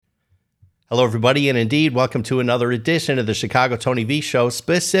Hello, everybody, and indeed, welcome to another edition of the Chicago Tony V Show.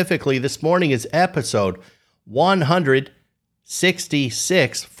 Specifically, this morning is episode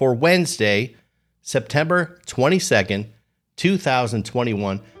 166 for Wednesday, September 22nd,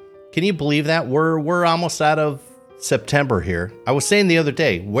 2021. Can you believe that? We're almost out of September here. I was saying the other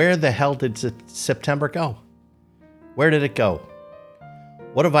day, where the hell did September go? Where did it go?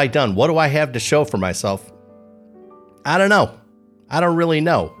 What have I done? What do I have to show for myself? I don't know. I don't really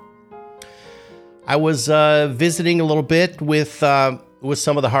know. I was visiting a little bit with some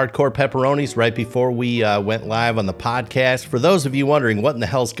of the hardcore pepperonis right before we went live on the podcast. For those of you wondering what in the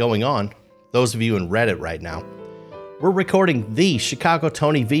hell's going on, those of you in Reddit right now, we're recording the Chicago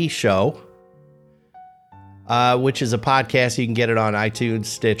Tony V Show, which is a podcast. You can get it on iTunes,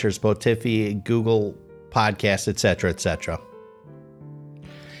 Stitcher, Spotify, Google Podcasts, etc., etc.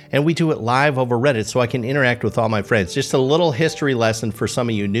 And we do it live over Reddit so I can interact with all my friends. Just a little history lesson for some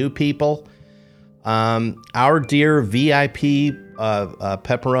of you new people. Our dear VIP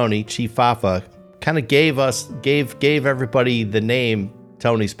pepperoni, Chief Fafa, kind of gave everybody the name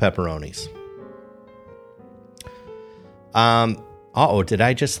Tony's Pepperonis. Did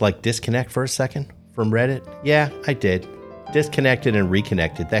I just disconnect for a second from Reddit? Yeah, I did. Disconnected and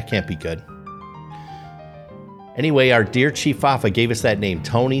reconnected. That can't be good. Anyway, our dear Chief Fafa gave us that name,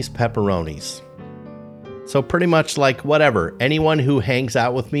 Tony's Pepperonis. So pretty much whatever, anyone who hangs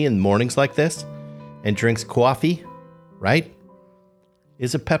out with me in mornings like this and drinks coffee, right,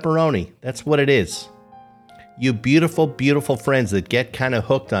 is a pepperoni. That's what it is. You beautiful, beautiful friends that get kind of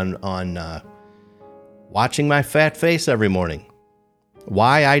hooked on watching my fat face every morning.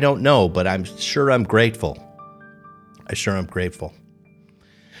 Why, I don't know, but I'm sure I'm grateful.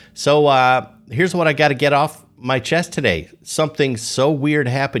 So here's what I got to get off my chest today. Something so weird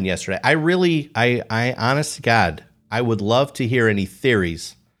happened yesterday. I honest to God, I would love to hear any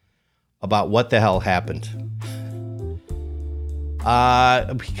theories about what the hell happened.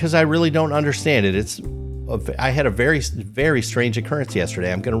 Because I really don't understand it. I had a very, very strange occurrence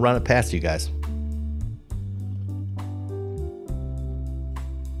yesterday. I'm going to run it past you guys.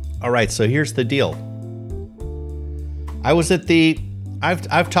 All right, so here's the deal. I was at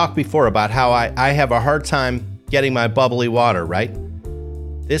I've talked before about how I have a hard time getting my bubbly water, right?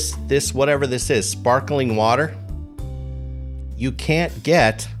 This whatever this is, sparkling water, you can't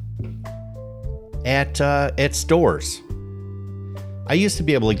get at stores. I used to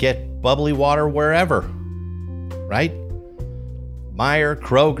be able to get bubbly water wherever, right? Meijer,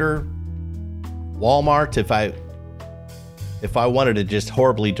 Kroger, Walmart. If I wanted to just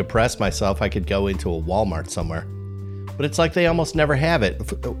horribly depress myself, I could go into a Walmart somewhere. But it's like they almost never have it.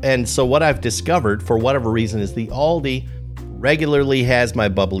 And so what I've discovered, for whatever reason, is the Aldi regularly has my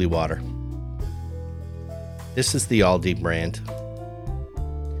bubbly water. This is the Aldi brand.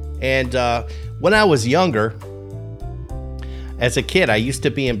 And when I was younger, as a kid, I used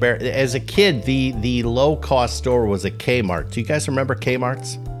to be embarrassed. As a kid, the low-cost store was a Kmart. Do you guys remember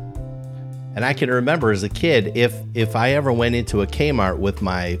Kmarts? And I can remember as a kid, if I ever went into a Kmart with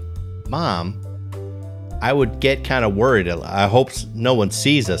my mom, I would get kind of worried. I hope no one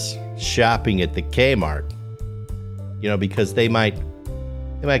sees us shopping at the Kmart, because they might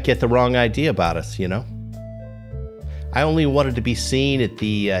get the wrong idea about us, I only wanted to be seen at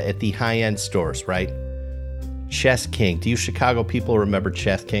the high-end stores, right? Chess King. Do you Chicago people remember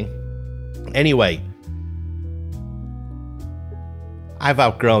Chess King? Anyway, I've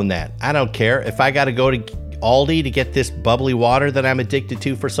outgrown that. I don't care. If I got to go to Aldi to get this bubbly water that I'm addicted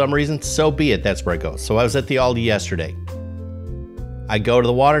to for some reason, so be it. That's where I go. So I was at the Aldi yesterday. I go to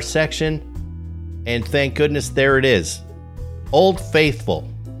the water section, and thank goodness there it is. Old Faithful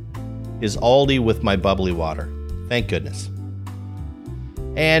is Aldi with my bubbly water. Thank goodness.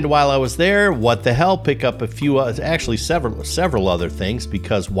 And while I was there, what the hell, pick up a few, actually several other things,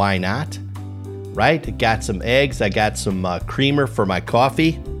 because why not? Right? I got some eggs. I got some creamer for my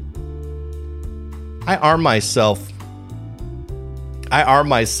coffee. I arm myself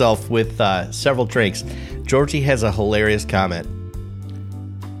with several drinks. Georgie has a hilarious comment.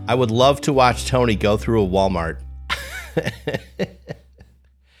 I would love to watch Tony go through a Walmart.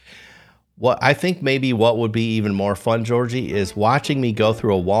 I think maybe what would be even more fun, Georgie, is watching me go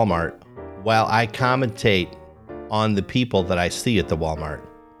through a Walmart while I commentate on the people that I see at the Walmart.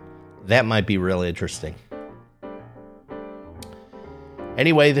 That might be really interesting.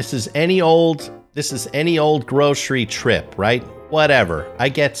 Anyway, this is any old grocery trip, right? Whatever. I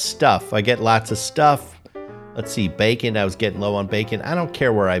get stuff. I get lots of stuff. Let's see, bacon. I was getting low on bacon. I don't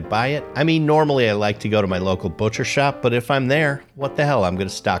care where I buy it. I mean, normally I like to go to my local butcher shop, but if I'm there, what the hell? I'm going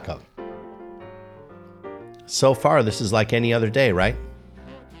to stock up. So far, this is like any other day, right?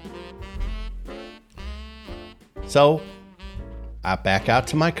 So I back out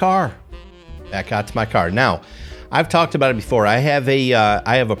to my car. Now, I've talked about it before. I have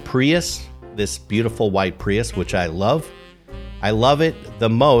a Prius, this beautiful white Prius, which I love. I love it the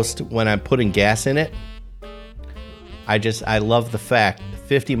most when I'm putting gas in it. I love the fact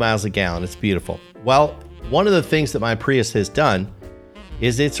 50 miles a gallon. It's beautiful. Well, one of the things that my Prius has done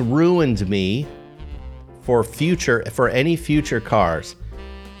is it's ruined me for any future cars,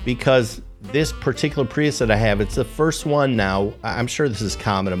 because this particular Prius that I have, it's the first one now. I'm sure this is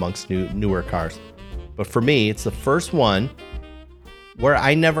common amongst newer cars, but for me, it's the first one where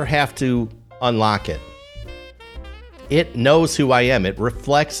I never have to unlock it. It knows who I am. It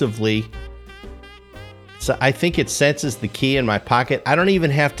reflexively, so I think it senses the key in my pocket. I don't even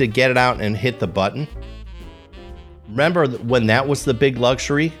have to get it out and hit the button. Remember when that was the big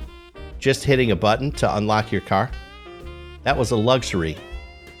luxury? Just hitting a button to unlock your car? That was a luxury.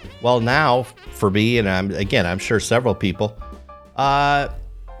 Well, now, for me, and I'm sure several people,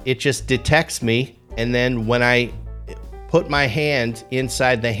 it just detects me, and then when I put my hand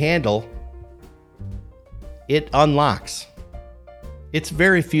inside the handle, it unlocks. It's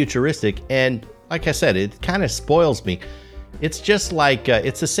very futuristic, and like I said, it kind of spoils me. It's just like,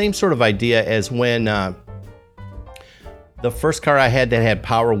 it's the same sort of idea as when the first car I had that had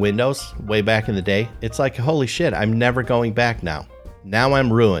power windows way back in the day. It's like, holy shit, I'm never going back now. Now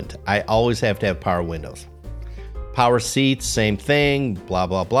I'm ruined. I always have to have power windows. Power seats, same thing, blah,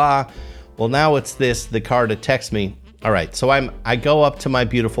 blah, blah. Well, now it's the car detects me. All right, so I go up to my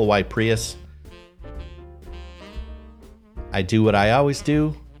beautiful white Prius. I do what I always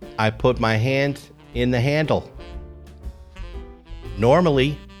do. I put my hand in the handle.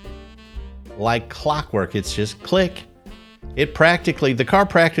 Normally, like clockwork, it's just click. The car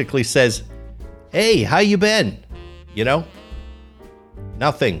practically says, hey, how you been? You know?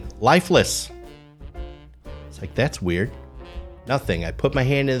 Nothing. Lifeless. It's like, that's weird. Nothing. I put my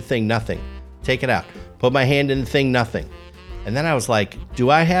hand in the thing, nothing. Take it out. Put my hand in the thing, nothing. And then I was like, do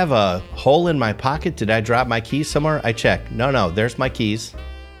I have a hole in my pocket? Did I drop my keys somewhere? I checked. No, there's my keys.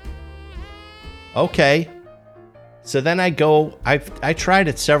 Okay. So then I tried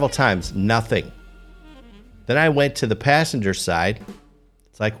it several times. Nothing. Then I went to the passenger side.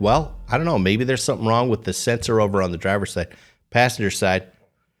 It's like, well, I don't know. Maybe there's something wrong with the sensor over on the driver's side. Passenger side.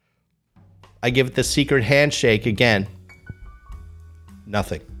 I give it the secret handshake again.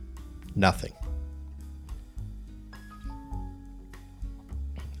 Nothing.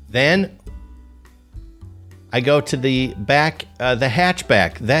 Then I go to the back, the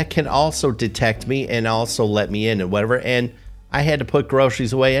hatchback. That can also detect me and also let me in and whatever. And I had to put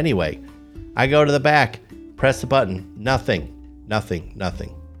groceries away anyway. I go to the back, press the button. Nothing.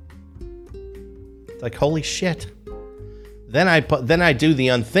 It's like, holy shit. Then I do the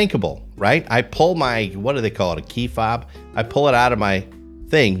unthinkable, right? I pull my, what do they call it, a key fob? I pull it out of my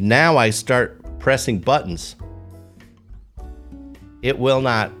thing. Now I start pressing buttons. It will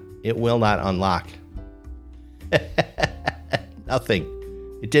not unlock. Nothing.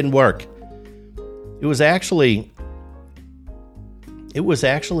 It didn't work. It was unsettling,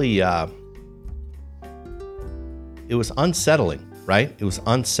 right? It was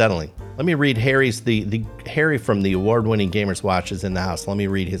unsettling. Let me read Harry's, the Harry from the award-winning Gamers Watch is in the house. Let me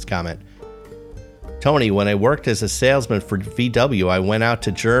read his comment. Tony, when I worked as a salesman for VW, I went out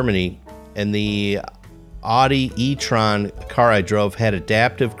to Germany, and the Audi e-tron car I drove had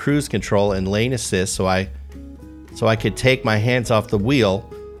adaptive cruise control and lane assist, so I could take my hands off the wheel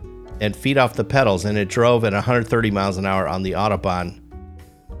and feet off the pedals, and it drove at 130 miles an hour on the Autobahn.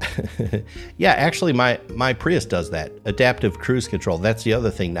 Yeah, actually, my Prius does that. Adaptive cruise control. That's the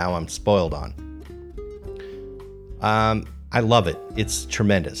other thing now I'm spoiled on. I love it. It's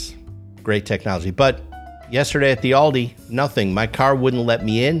tremendous. Great technology. But yesterday at the Aldi, nothing. My car wouldn't let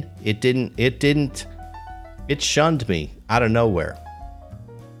me in. It shunned me out of nowhere.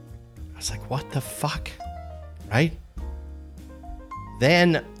 I was like, what the fuck? Right?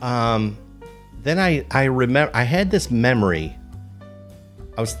 Then I remember, I had this memory.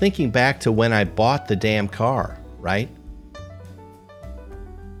 I was thinking back to when I bought the damn car, right?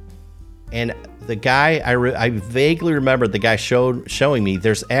 And the guy, I vaguely remember the guy showing me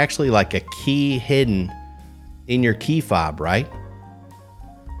there's actually like a key hidden in your key fob, right?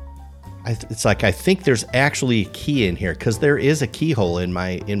 It's like, I think there's actually a key in here because there is a keyhole in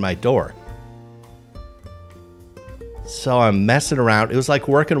my door. So I'm messing around. It was like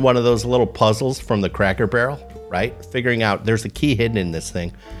working one of those little puzzles from the Cracker Barrel, right? Figuring out there's a key hidden in this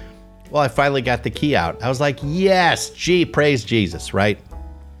thing. Well, I finally got the key out. I was like, yes, praise Jesus, right?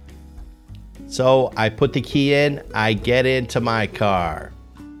 So I put the key in. I get into my car.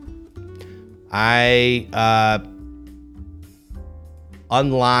 I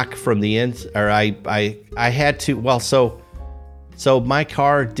unlock from the ins, or I had to. Well, so my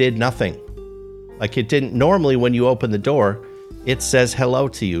car did nothing. Like it didn't. Normally, when you open the door, it says hello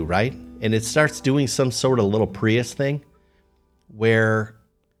to you, right? And it starts doing some sort of little Prius thing, where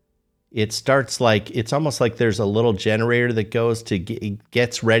it starts like, it's almost like there's a little generator that goes to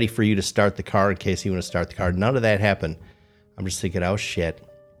gets ready for you to start the car in case you want to start the car. None of that happened. I'm just thinking, oh shit.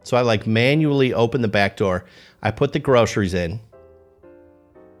 So I like manually open the back door. I put the groceries in.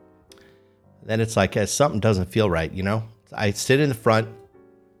 Then it's like something doesn't feel right, you know? I sit in the front,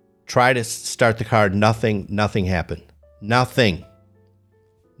 try to start the car. Nothing happened. Nothing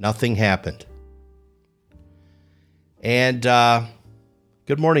happened. And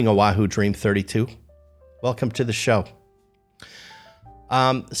good morning, Oahu Dream 32. Welcome to the show.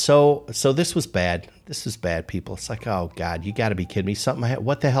 So this was bad. This was bad, people. It's like, oh God, you got to be kidding me.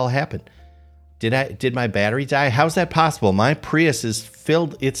 What the hell happened? Did my battery die? How's that possible? My Prius is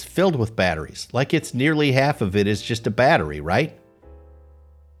filled. It's filled with batteries. Like it's nearly half of it is just a battery, right?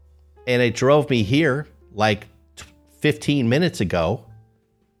 And it drove me here like 15 minutes ago.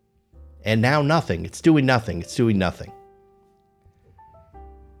 And now nothing. It's doing nothing.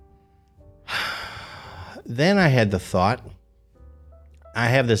 Then I had the thought, I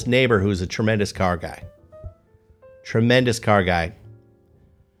have this neighbor who's a tremendous car guy.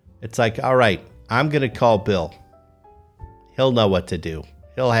 It's like, all right, I'm going to call Bill. He'll know what to do.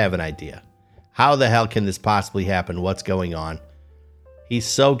 He'll have an idea. How the hell can this possibly happen? What's going on? He's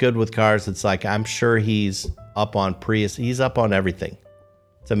so good with cars. It's like, I'm sure he's up on Prius. He's up on everything.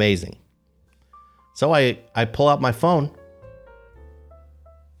 It's amazing. So I pull out my phone.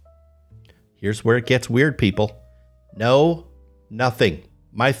 Here's where it gets weird, people. No, nothing.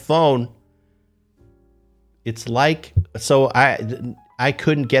 My phone, it's like, so I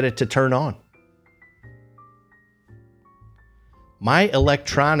couldn't get it to turn on. My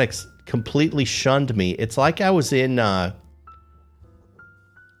electronics completely shunned me. It's like I was in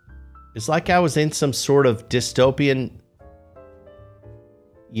some sort of dystopian,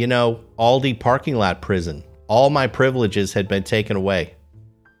 Aldi parking lot prison. All my privileges had been taken away.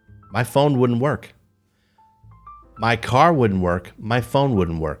 My phone wouldn't work. My car wouldn't work. My phone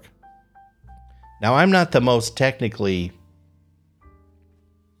wouldn't work. Now, I'm not the most technically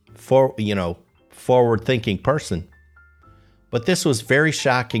forward-thinking person, but this was very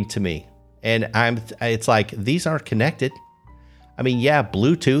shocking to me. And it's like, these aren't connected. I mean, yeah,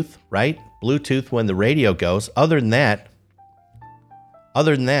 Bluetooth, right? Bluetooth when the radio goes. Other than that,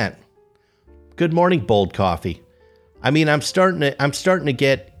 good morning, Bold Coffee. I mean, I'm starting to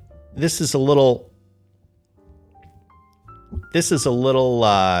get, this is a little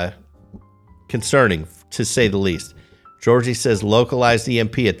concerning, to say the least. Georgie says, localized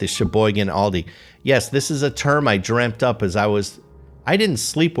EMP at the Sheboygan Aldi. Yes, this is a term I dreamt up as I didn't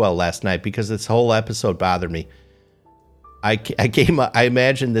sleep well last night because this whole episode bothered me. I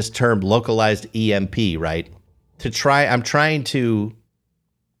imagined this term, localized EMP, right? I'm trying to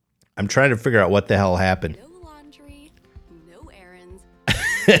figure out what the hell happened. No laundry, no errands.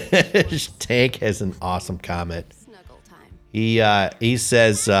 Tank has an awesome comment. Snuggle time. He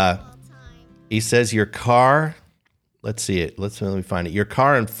says your car, let me find it. Your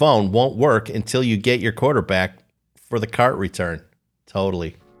car and phone won't work until you get your quarter back for the cart return.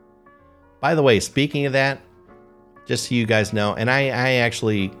 Totally. By the way, speaking of that, just so you guys know, and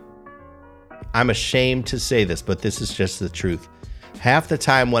I'm ashamed to say this, but this is just the truth. Half the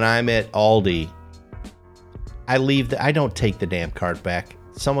time when I'm at Aldi, I don't take the damn cart back.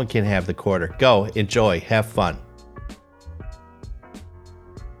 Someone can have the quarter. Go, enjoy, have fun.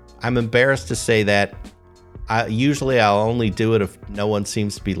 I'm embarrassed to say that. Usually I'll only do it if no one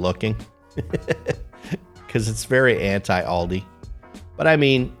seems to be looking. Because it's very anti-Aldi. But I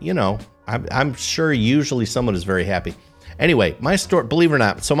mean, I'm sure usually someone is very happy. Anyway, my story, believe it or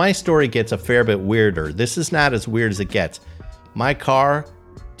not, so my story gets a fair bit weirder. This is not as weird as it gets. My car,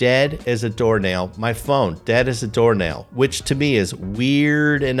 dead as a doornail. My phone, dead as a doornail, which to me is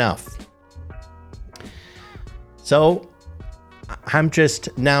weird enough. So I'm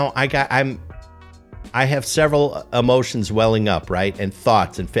just, now I have several emotions welling up, right? And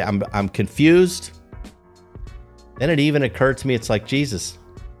thoughts, and I'm confused. Then it even occurred to me, it's like, Jesus,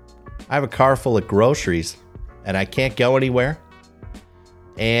 I have a car full of groceries and I can't go anywhere.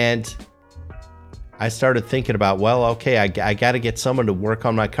 And I started thinking about, well, okay, I got to get someone to work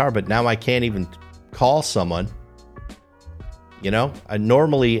on my car, but now I can't even call someone.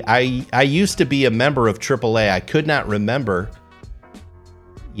 Normally I used to be a member of AAA. I could not remember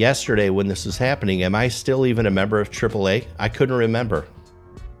yesterday when this was happening. Am I still even a member of AAA? I couldn't remember.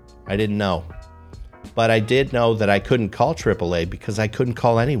 I didn't know. But I did know that I couldn't call AAA because I couldn't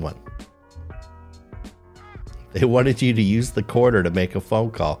call anyone. They wanted you to use the quarter to make a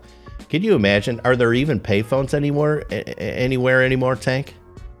phone call. Can you imagine? Are there even payphones anywhere anymore, Tank?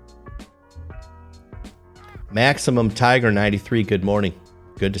 Maximum Tiger 93, good morning.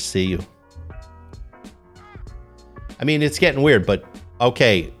 Good to see you. I mean, it's getting weird, but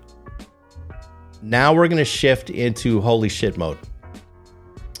okay. Now we're going to shift into holy shit mode.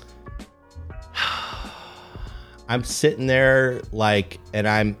 I'm sitting there like,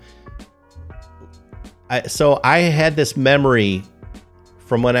 and so I had this memory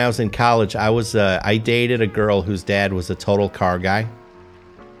from when I was in college. I dated a girl whose dad was a total car guy.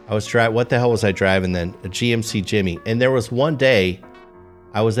 I was what the hell was I driving then? A GMC Jimmy. And there was one day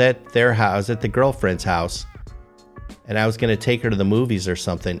I was at their house, I was at the girlfriend's house, and I was going to take her to the movies or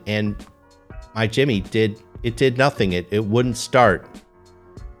something. And my Jimmy did nothing. It wouldn't start.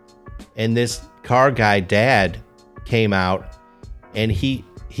 And this car guy dad came out, and he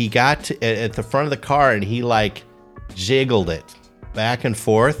got at the front of the car, and he like jiggled it back and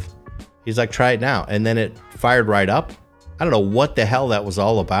forth. He's like, try it now. And then it fired right up. I don't know what the hell that was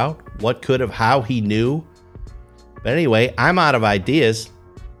all about. How he knew. But anyway, I'm out of ideas.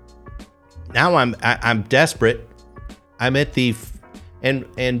 Now I'm desperate. I'm at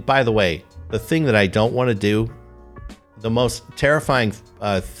and by the way, the thing that I don't want to do, the most terrifying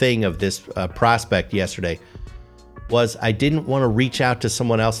thing of this prospect yesterday was I didn't want to reach out to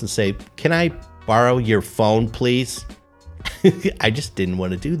someone else and say, can I borrow your phone, please? I just didn't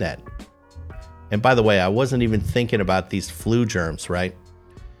want to do that. And by the way, I wasn't even thinking about these flu germs, right?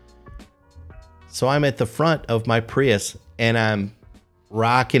 So I'm at the front of my Prius, and I'm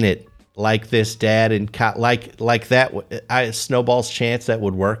rocking it like this, Dad, and like that. Snowball's chance that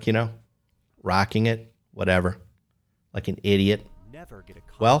would work, rocking it, whatever, like an idiot. Never get a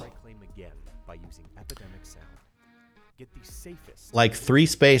Well, claim again by using epidemic sound. Get the safest. Like 3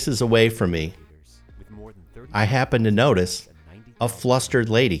 spaces away from me, with more than 30 I happened to notice a flustered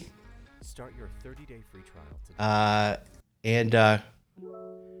lady. Start your 30-day free trial today. And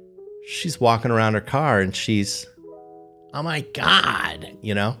she's walking around her car, and she's, oh my God,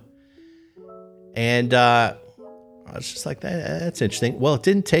 And I was just like, that's interesting. Well, it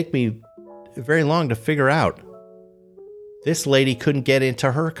didn't take me very long to figure out this lady couldn't get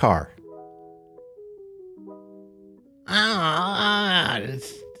into her car.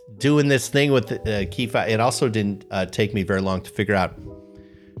 Doing this thing with the key fob. It also didn't take me very long to figure out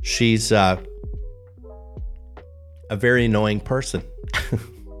she's a very annoying person.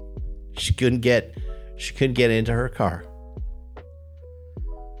 She couldn't get into her car.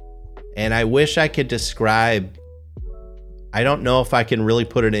 And I wish I could describe, I don't know if I can really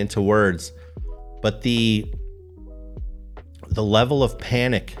put it into words, but the level of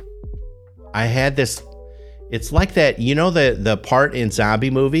panic. I had this, it's like that, the part in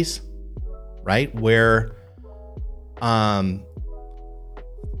zombie movies, right? Where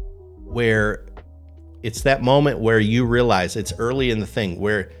it's that moment where you realize it's early in the thing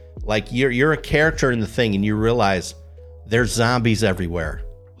where like you're a character in the thing and you realize there's zombies everywhere.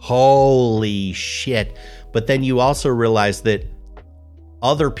 Holy shit. But then you also realize that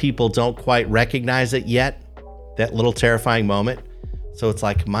other people don't quite recognize it yet. That little terrifying moment. So it's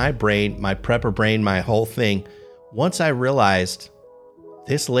like my brain, my prepper brain, my whole thing. Once I realized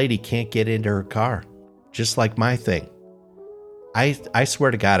this lady can't get into her car, just like my thing. I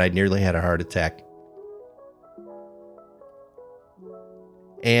swear to God, I nearly had a heart attack.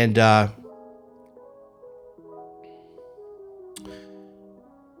 And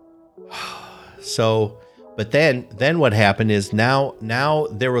so, but then what happened is now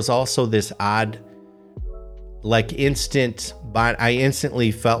there was also this odd, like instant, but I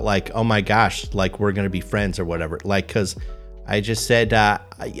instantly felt like, oh my gosh, like we're going to be friends or whatever. Like, cause I just said,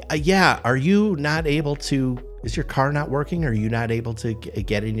 yeah, are you not able to, is your car not working? Are you not able to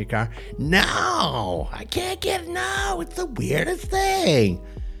get in your car? No, I can't get, no, it's the weirdest thing.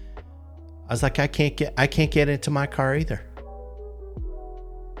 I was like, I can't get into my car either.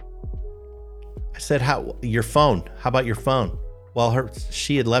 I said, your phone? How about your phone? Well,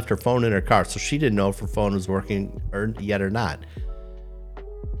 she had left her phone in her car, so she didn't know if her phone was working yet or not.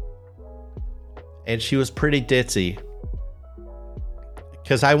 And she was pretty ditzy.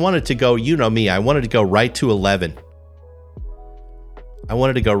 Because I wanted to go, you know me, I wanted to go right to 11. I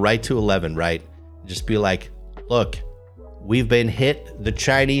wanted to go right to 11, right? Just be like, look, we've been hit. The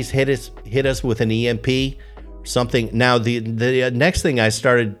Chinese hit us with an EMP, something. Now, the next thing I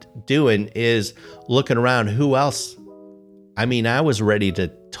started doing is looking around. Who else? I mean, I was ready to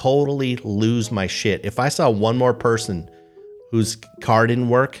totally lose my shit. If I saw one more person whose car didn't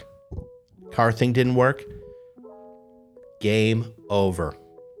work, car thing didn't work, game over.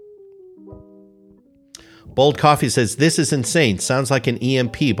 Bold Coffee says, this is insane. Sounds like an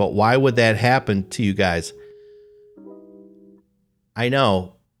EMP, but why would that happen to you guys? I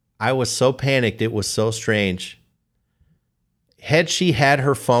know. I was so panicked. It was so strange. Had she had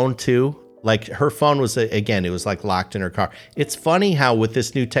her phone too, like her phone was, again, it was like locked in her car. It's funny how with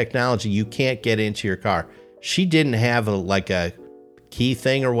this new technology, you can't get into your car. She didn't have a key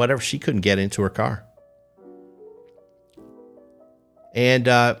thing or whatever. She couldn't get into her car.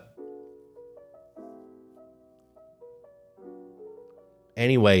 And,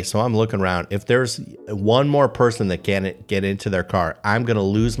 anyway, so I'm looking around. If there's one more person that can't get into their car, I'm going to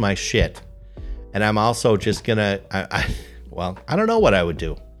lose my shit. And I'm also just going to, I don't know what I would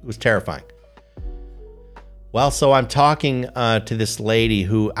do. It was terrifying. Well, so I'm talking to this lady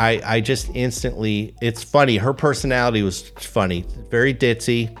who I just instantly, it's funny. Her personality was funny, very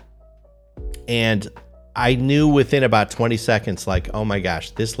ditzy. And I knew within about 20 seconds, like, oh my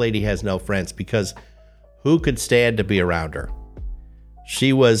gosh, this lady has no friends, because who could stand to be around her?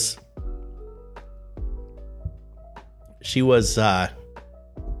 She was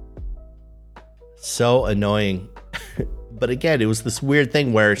so annoying. But again, it was this weird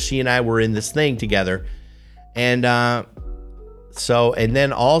thing where she and I were in this thing together. And and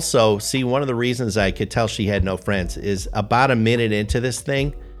then also, see, one of the reasons I could tell she had no friends is about a minute into this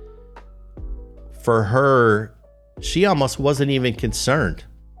thing, for her, she almost wasn't even concerned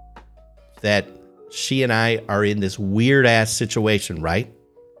that she and I are in this weird ass situation, right?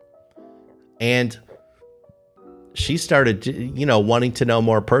 And she started, wanting to know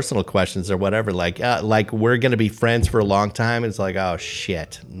more personal questions or whatever, like we're going to be friends for a long time. It's like, oh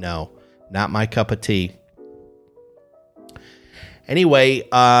shit, no, not my cup of tea. Anyway,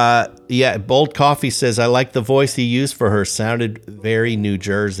 Bold Coffee says, I like the voice you used for her. Sounded very New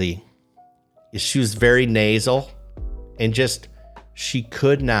Jersey. She was very nasal and just, she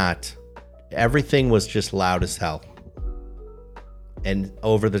could not. Everything was just loud as hell and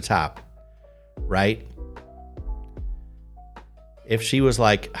over the top, right? If she was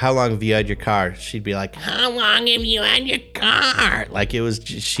like, how long have you had your car? She'd be like, how long have you had your car? Like it was,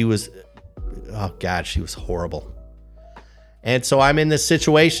 she was, oh God, she was horrible. And so I'm in this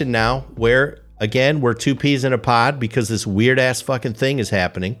situation now where, again, we're two peas in a pod because this weird ass fucking thing is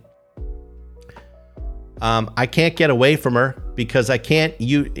happening. I can't get away from her because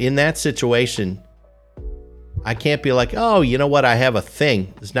in that situation, I can't be like, oh, you know what? I have a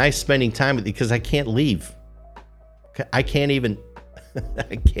thing. It's nice spending time with you, because I can't leave. I can't even,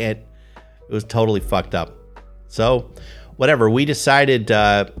 it was totally fucked up. So whatever, we decided,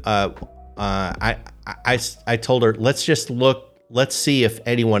 I told her, let's see if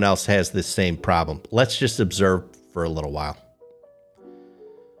anyone else has this same problem. Let's just observe for a little while.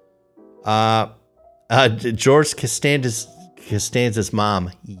 George Costanza's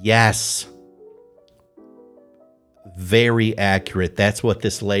mom. Yes. Very accurate. That's what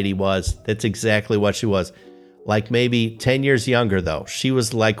this lady was. That's exactly what she was. Like maybe 10 years younger, though. She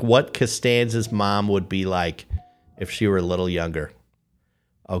was like what Costanza's mom would be like if she were a little younger.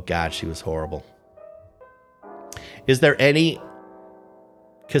 Oh, God, she was horrible. Is there any...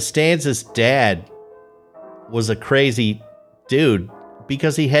 Costanza's dad was a crazy dude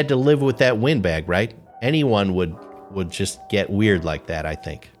because he had to live with that windbag, right? Anyone would just get weird like that, I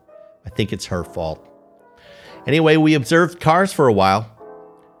think. I think it's her fault. Anyway, we observed cars for a while.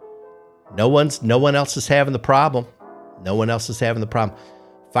 No one else is having the problem. No one else is having the problem.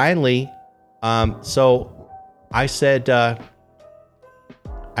 Finally, so I said, I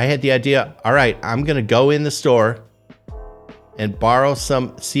had the idea, all right, I'm going to go in the store and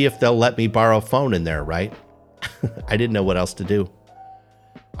see if they'll let me borrow a phone in there, right? I didn't know what else to do.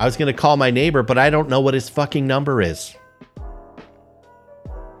 I was going to call my neighbor, but I don't know what his fucking number is.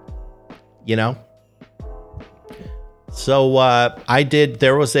 You know? So I did,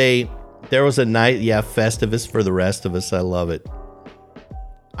 there was a night, Festivus for the rest of us. I love it.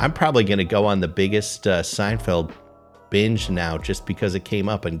 I'm probably going to go on the biggest Seinfeld binge now just because it came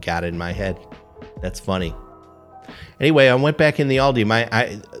up and got in my head. That's funny. Anyway, I went back in the Aldi.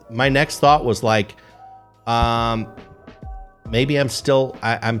 My next thought was like, maybe I'm still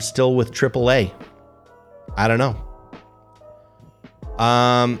with AAA. I don't know.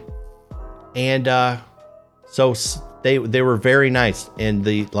 So they were very nice, and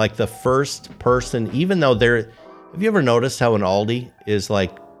the first person, even though have you ever noticed how an Aldi is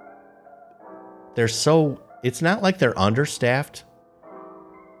like, it's not like they're understaffed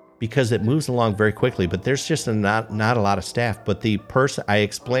because it moves along very quickly, but there's just not a lot of staff. But the person I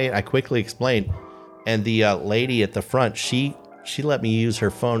quickly explained, and the lady at the front, she she let me use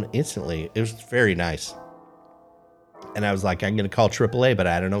her phone instantly. It was very nice. And I was like, I'm going to call AAA, but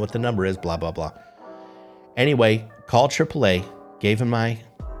I don't know what the number is, blah, blah, blah. Anyway, called AAA, gave him my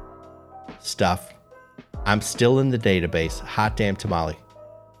stuff. I'm still in the database. Hot damn tamale.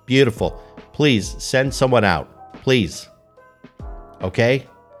 Beautiful. Please send someone out. Please. Okay?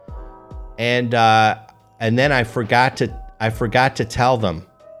 And then I forgot to tell them.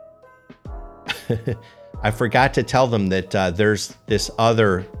 I forgot to tell them that there's this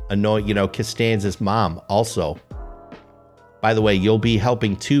other annoying, Costanza's mom also. By the way, you'll be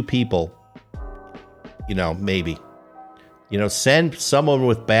helping 2 people, maybe. Send someone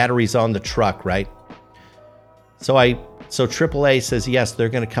with batteries on the truck, right? So AAA says, yes, they're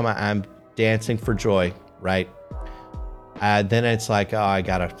going to come out. I'm dancing for joy, right? Then it's like, oh, I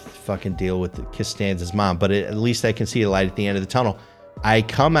got to fucking deal with Costanza's mom. But at least I can see the light at the end of the tunnel. I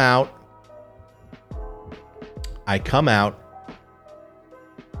come out.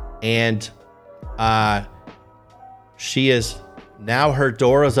 And she is, now her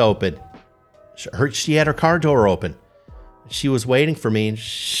door is open. She had her car door open. She was waiting for me, and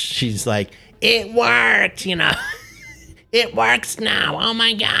she's like, it worked, It works now. Oh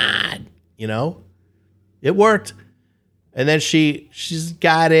my God. It worked. And then she's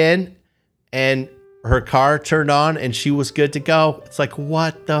got in, and her car turned on, and she was good to go. It's like,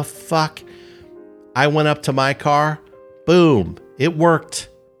 what the fuck? I went up to my car. Boom. It worked.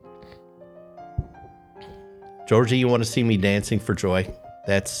 Georgie, you want to see me dancing for joy?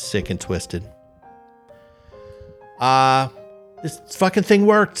 That's sick and twisted. This fucking thing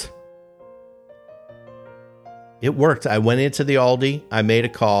worked. It worked. I went into the Aldi. I made a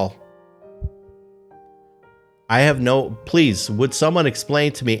call. Please, would someone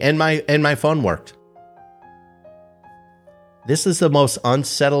explain to me? And my phone worked. This is the most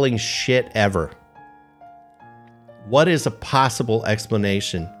unsettling shit ever. What is a possible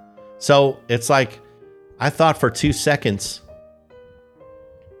explanation? So it's like, I thought for 2 seconds,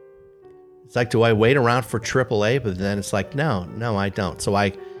 it's like, do I wait around for AAA? But then it's like, no, I don't. So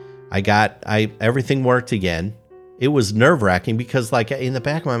everything worked again. It was nerve wracking because like in the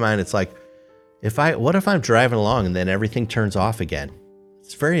back of my mind, it's like, what if I'm driving along and then everything turns off again?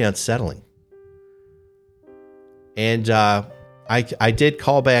 It's very unsettling. And I did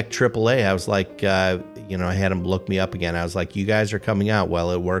call back AAA. I was like, I had them look me up again. I was like, you guys are coming out.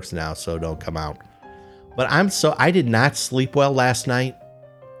 Well, it works now, so don't come out. But I did not sleep well last night.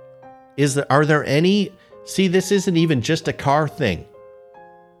 Are there any, see, this isn't even just a car thing,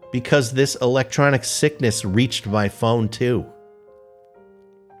 because this electronic sickness reached my phone too.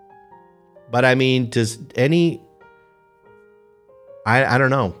 But I mean, does any, I don't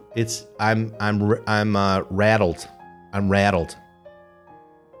know. I'm rattled. I'm rattled.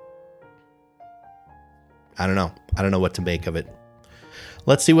 I don't know. I don't know what to make of it.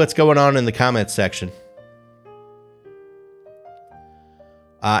 Let's see what's going on in the comments section.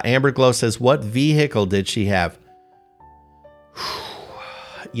 Amber Glow says, what vehicle did she have?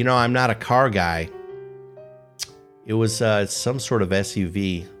 I'm not a car guy. It was some sort of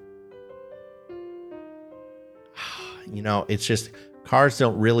SUV. It's just, cars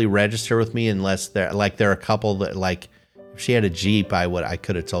don't really register with me unless there are a couple that, like, if she had a Jeep, I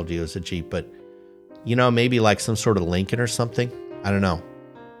could have told you it was a Jeep, but maybe like some sort of Lincoln or something. I don't know.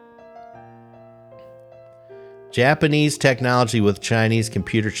 Japanese technology with Chinese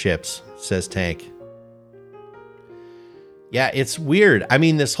computer chips, says Tank. Yeah, it's weird. I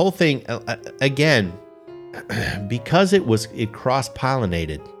mean, this whole thing, again, because it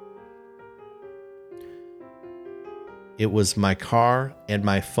cross-pollinated. It was my car and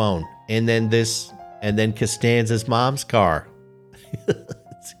my phone. And then Costanza's mom's car.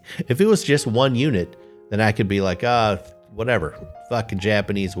 If it was just one unit, then I could be like, whatever. Fucking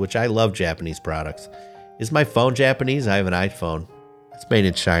Japanese, which I love Japanese products. Is my phone Japanese? I have an iPhone. It's made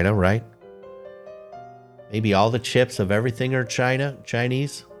in China, right? Maybe all the chips of everything are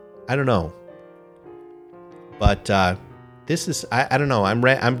Chinese? I don't know. But this is, I don't know.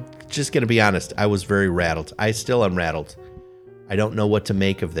 I'm just going to be honest. I was very rattled. I still am rattled. I don't know what to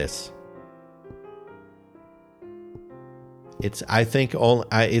make of this. I think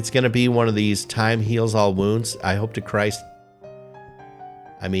it's going to be one of these time heals all wounds. I hope to Christ.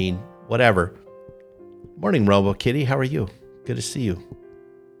 I mean, whatever. Morning, Robo Kitty. How are you? Good to see you.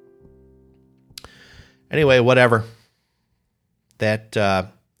 Anyway, whatever. That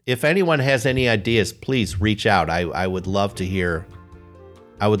if anyone has any ideas, please reach out. I would love to hear.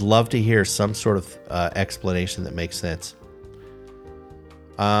 I would love to hear some sort of explanation that makes sense.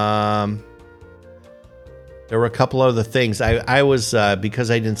 There were a couple other things. I was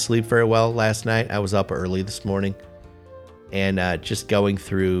because I didn't sleep very well last night. I was up early this morning, and just going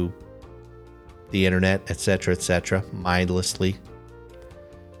through the internet, etc., mindlessly.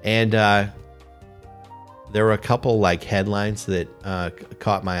 And there were a couple like headlines that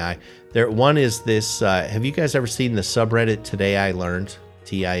caught my eye. One is this. Have you guys ever seen the subreddit Today I Learned?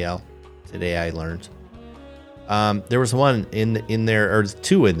 TIL. Today I Learned. There was one in there, or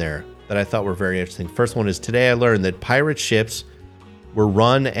two in there, that I thought were very interesting. First one is, today I learned that pirate ships were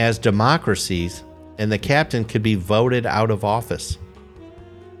run as democracies and the captain could be voted out of office.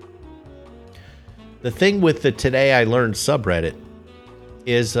 The thing with the Today I Learned subreddit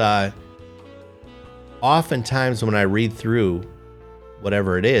is oftentimes when I read through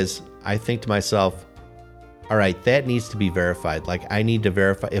whatever it is, I think to myself, all right, that needs to be verified. Like, I need to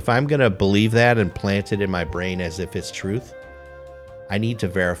verify. If I'm going to believe that and plant it in my brain as if it's truth, I need to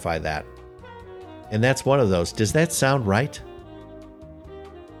verify that. And that's one of those. Does that sound right?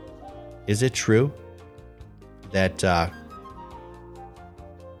 Is it true that,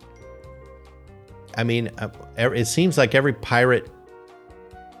 it seems like every pirate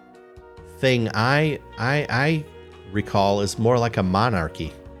thing I recall is more like a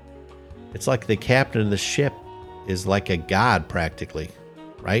monarchy. It's like the captain of the ship is like a god practically,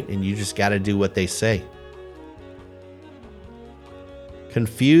 right? And you just got to do what they say.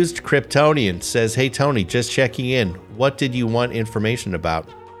 Confused Kryptonian says, hey, Tony, just checking in. What did you want information about?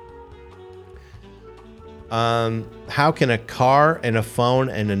 How can a car and a phone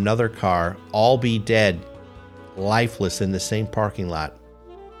and another car all be dead, lifeless in the same parking lot?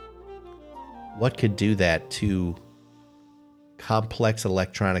 What could do that to complex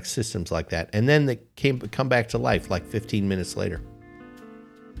electronic systems like that? And then they come back to life like 15 minutes later.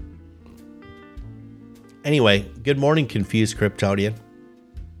 Anyway, good morning, Confused Kryptonian.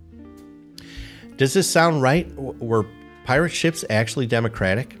 Does this sound right? Were pirate ships actually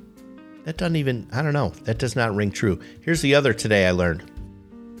democratic? That doesn't even, I don't know. That does not ring true. Here's the other Today I Learned.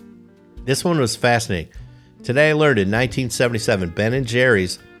 This one was fascinating. Today I learned in 1977, Ben &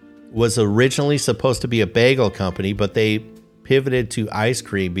 Jerry's was originally supposed to be a bagel company, but they pivoted to ice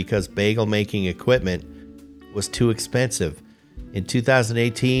cream because bagel making equipment was too expensive. In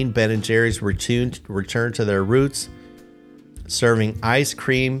 2018, Ben & Jerry's returned to their roots, serving ice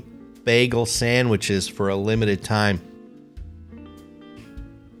cream bagel sandwiches for a limited time.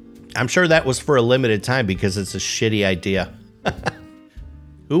 I'm sure that was for a limited time because it's a shitty idea.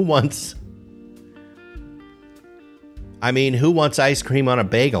 Who wants ice cream on a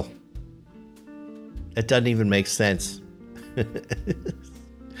bagel? That doesn't even make sense.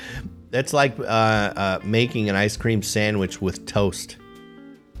 That's like making an ice cream sandwich with toast.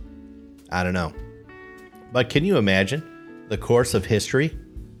 I don't know. But can you imagine the course of history?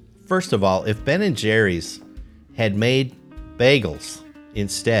 First of all, if Ben & Jerry's had made bagels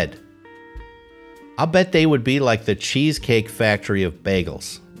instead, I'll bet they would be like the Cheesecake Factory of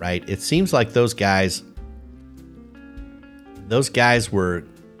bagels, right? It seems like those guys were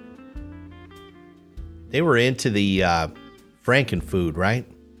into the Frankenfood, right?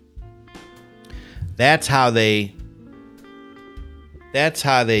 That's how they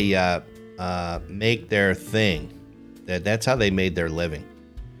make their thing. That's how they made their living.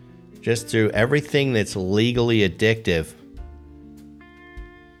 Just through everything that's legally addictive.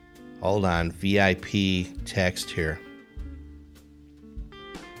 Hold on, VIP text here.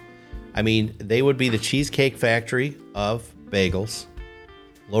 I mean, they would be the Cheesecake Factory of bagels.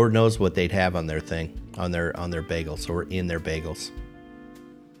 Lord knows what they'd have on their thing, on their bagels, or in their bagels.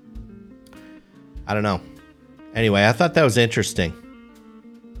 I don't know. Anyway, I thought that was interesting.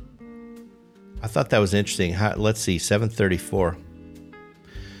 Let's see, 7:34.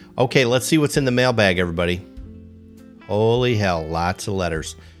 Okay, let's see what's in the mailbag, everybody. Holy hell, lots of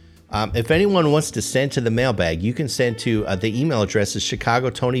letters. If anyone wants to send to the mailbag, you can send to, the email address is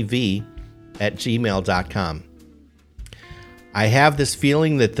chicagotonyv@gmail.com. I have this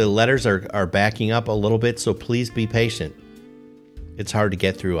feeling that the letters are backing up a little bit, so please be patient. It's hard to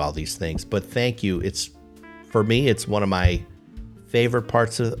get through all these things, but thank you. For me, it's one of my favorite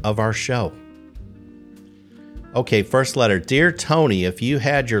parts of our show. Okay, first letter. Dear Tony, if you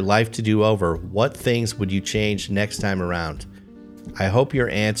had your life to do over, what things would you change next time around? I hope your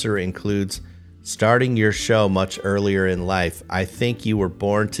answer includes starting your show much earlier in life. I think you were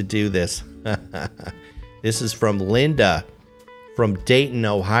born to do this. This is from Linda from Dayton,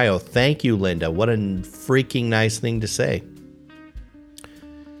 Ohio. Thank you, Linda. What a freaking nice thing to say.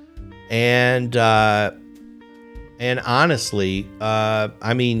 And honestly,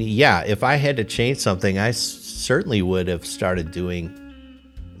 if I had to change something, I certainly would have started doing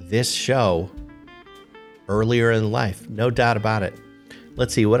this show earlier in life. No doubt about it.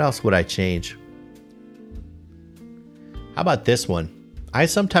 Let's see, what else would I change? How about this one? I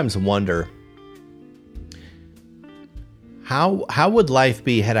sometimes wonder how would life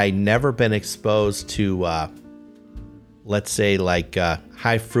be had I never been exposed to, let's say, like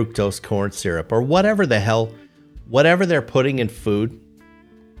high fructose corn syrup or whatever they're putting in food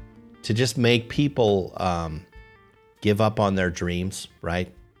to just make people give up on their dreams, right?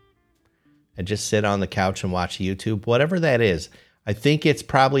 And just sit on the couch and watch YouTube, whatever that is. I think it's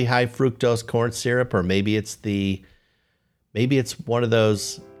probably high fructose corn syrup, or maybe it's one of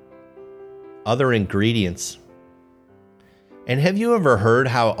those other ingredients. And have you ever heard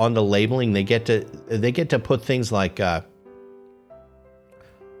how on the labeling they get to put things like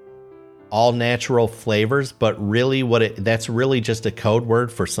all natural flavors, but really that's really just a code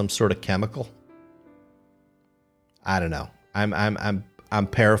word for some sort of chemical? I don't know. I'm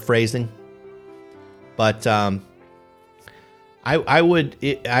paraphrasing, but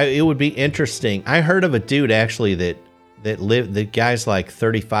it would be interesting. I heard of a dude actually the guy's like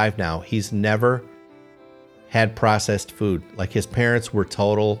 35 now. He's never had processed food. Like his parents were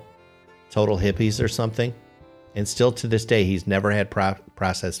total hippies or something. And still to this day, he's never had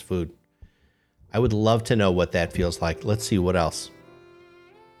processed food. I would love to know what that feels like. Let's see what else.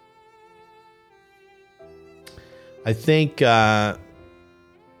 I think, I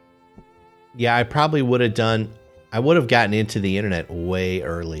probably would have gotten into the internet way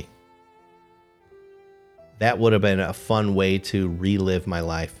early. That would have been a fun way to relive my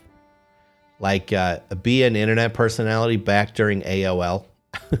life. Like, be an internet personality back during AOL.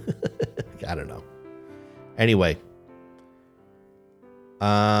 I don't know. Anyway.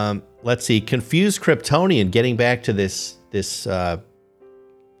 Let's see. Confused Kryptonian, getting back to this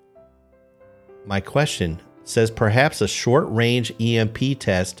my question, says perhaps a short-range EMP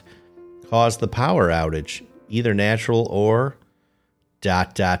test caused the power outage, either natural or ...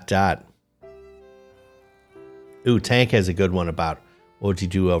 Ooh, Tank has a good one about what would you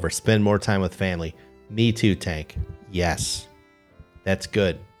do over spend more time with family. Me too, Tank. Yes. That's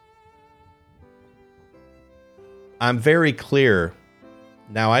good. I'm very clear.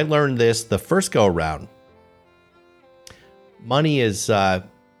 Now, I learned this the first go around. Money is,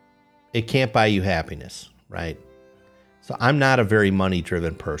 it can't buy you happiness, right? So I'm not a very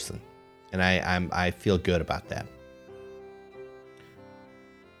money-driven person, and I feel good about that.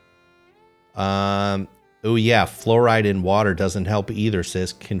 Oh yeah, fluoride in water doesn't help either,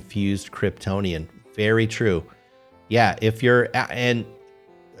 says Confused Kryptonian. Very true. Yeah, if you're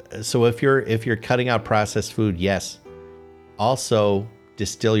cutting out processed food, yes. Also,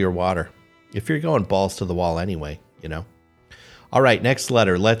 distill your water. If you're going balls to the wall anyway, you know. All right, next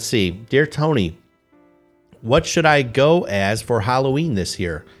letter. Let's see. Dear Tony, what should I go as for Halloween this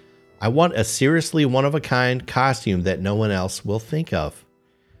year? I want a seriously one-of-a-kind costume that no one else will think of.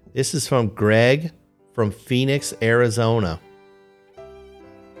 This is from Greg from Phoenix, Arizona.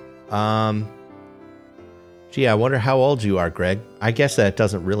 Gee, I wonder how old you are, Greg. I guess that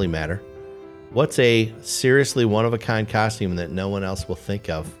doesn't really matter. What's a seriously one-of-a-kind costume that no one else will think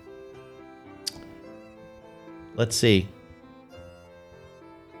of? Let's see.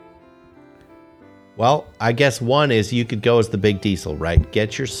 Well, I guess one is you could go as the Big Diesel, right?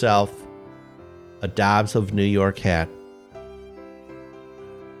 Get yourself a Dobbs of New York hat.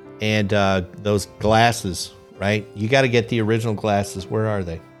 And those glasses, right? You got to get the original glasses. Where are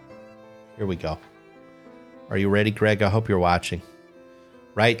they? Here we go. Are you ready, Greg? I hope you're watching.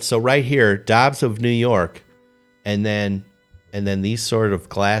 Right? So right here, Dobbs of New York, and then these sort of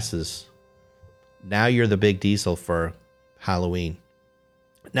glasses. Now you're the Big Diesel for Halloween.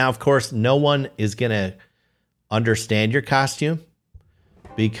 Now, of course, no one is going to understand your costume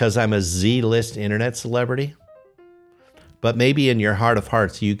because I'm a Z-list internet celebrity. But maybe in your heart of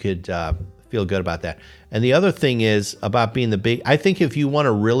hearts, you could feel good about that. And the other thing is about being the big... I think if you want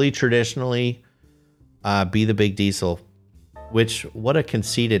to really traditionally be the Big Diesel, which, what a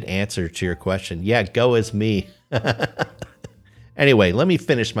conceited answer to your question. Yeah, go as me. Anyway, let me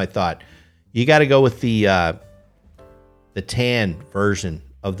finish my thought. You got to go with the tan version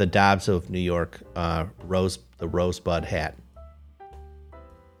of the Dobbs of New York the Rosebud hat.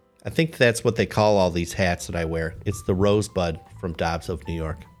 I think that's what they call all these hats that I wear. It's the Rosebud from Dobbs of New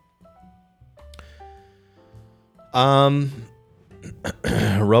York.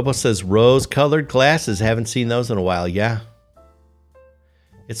 Robo says rose-colored glasses. Haven't seen those in a while. Yeah.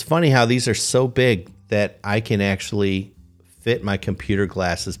 It's funny how these are so big that I can actually fit my computer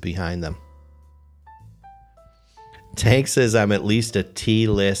glasses behind them. Tank says I'm at least a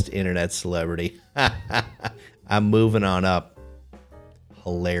T-list internet celebrity. I'm moving on up.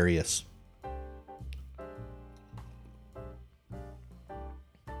 Hilarious.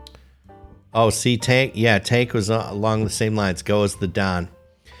 Oh, see, Tank. Yeah, Tank was along the same lines. Go as the Don.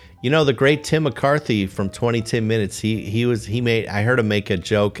 You know, the great Tim McCarthy from 2010 Minutes. He made. I heard him make a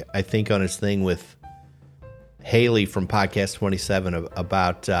joke. I think on his thing with Haley from Podcast 27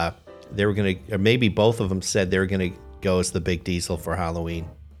 about they were gonna, or maybe both of them said they were gonna go as the Big Diesel for Halloween.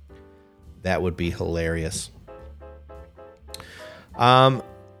 That would be hilarious. But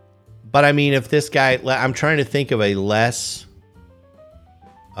I mean, if this guy, I'm trying to think of a less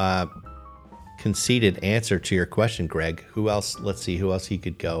conceited answer to your question, Greg. Who else? Let's see. Who else he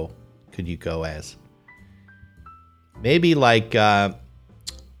could go? Could you go as? Maybe like.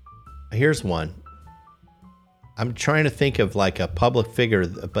 Here's one. I'm trying to think of like a public figure,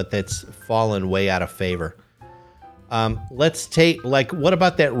 but that's fallen way out of favor. Let's take like, what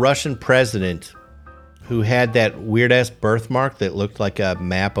about that Russian president who had that weird ass birthmark that looked like a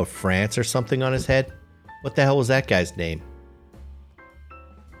map of France or something on his head? What the hell was that guy's name?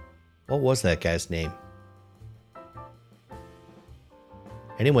 What was that guy's name?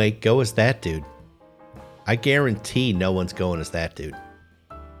 Anyway, go as that dude. I guarantee no one's going as that dude.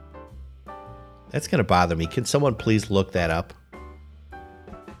 That's going to bother me. Can someone please look that up?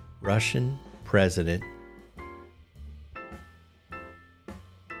 Russian president.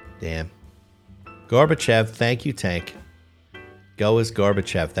 Damn. Gorbachev. Thank you, Tank. Go as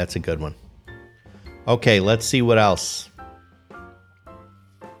Gorbachev. That's a good one. Okay, let's see what else.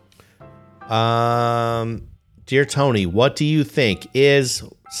 Dear Tony, what do you think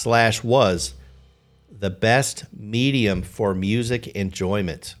is/was the best medium for music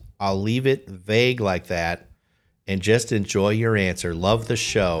enjoyment? I'll leave it vague like that and just enjoy your answer. Love the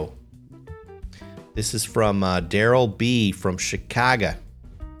show. This is from Daryl B. from Chicago,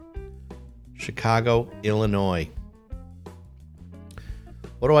 Illinois.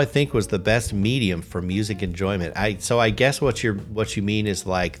 What do I think was the best medium for music enjoyment? So I guess what you mean is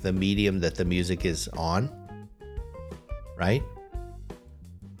like the medium that the music is on, right?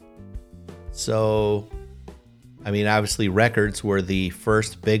 So, I mean, obviously records were the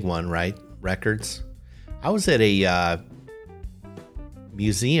first big one, right? Records. I was at a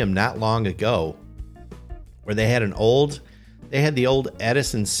museum not long ago where they had the old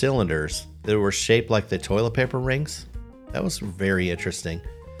Edison cylinders that were shaped like the toilet paper rings. That was very interesting.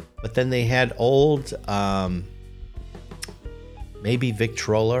 But then they had old, maybe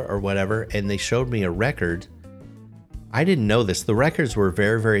Victrola or whatever, and they showed me a record. I didn't know this. The records were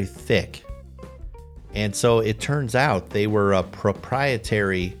very, very thick. And so it turns out they were a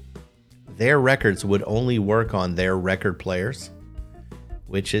proprietary. Their records would only work on their record players,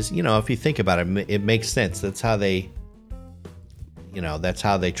 which is, if you think about it, it makes sense. That's how they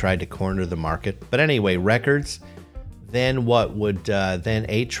tried to corner the market. But anyway, records. Then what would, then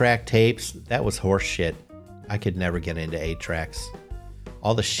 8-track tapes? That was horse shit. I could never get into 8-tracks.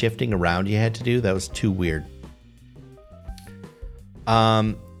 All the shifting around you had to do, that was too weird.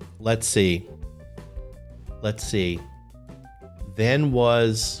 Let's see. Then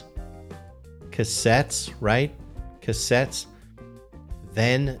was cassettes, right? Cassettes.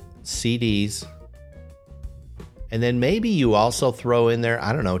 Then CDs. And then maybe you also throw in there,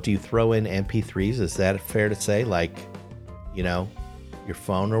 I don't know, do you throw in MP3s? Is that fair to say? Like, your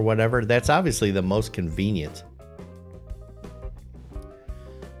phone or whatever? That's obviously the most convenient.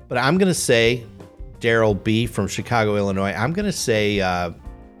 But I'm going to say, Daryl B. from Chicago, Illinois, I'm going to say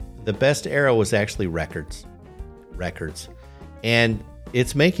the best era was actually records. And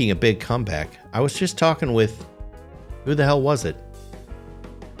it's making a big comeback. I was just talking with, who the hell was it?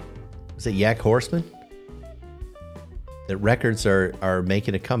 Was it Yak Horseman? That records are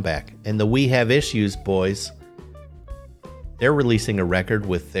making a comeback. And the We Have Issues boys, they're releasing a record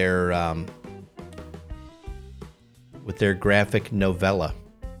with their graphic novella.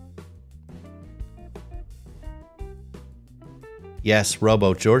 Yes,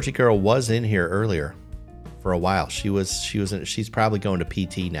 Robo, Georgie Girl was in here earlier for a while. She's probably going to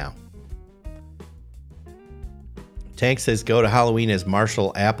PT now. Tank says go to Halloween as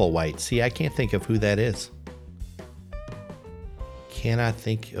Marshall Applewhite. See, I can't think of who that is. Cannot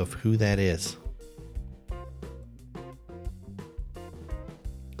think of who that is.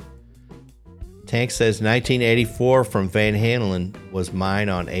 Tank says 1984 from Van Halen was mine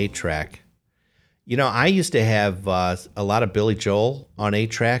on 8-track. I used to have a lot of Billy Joel on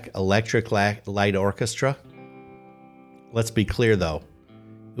 8-track, Electric Light Orchestra. Let's be clear, though.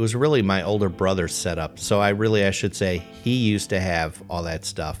 It was really my older brother's setup, so I should say he used to have all that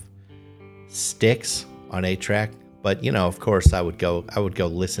stuff. Styx on 8-track, but of course I would go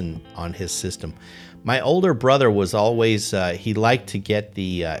listen on his system. My older brother was always he liked to get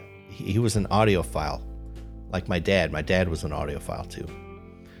he was an audiophile, like my dad. My dad was an audiophile too.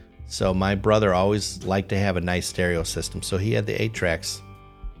 So my brother always liked to have a nice stereo system. So he had the 8 tracks.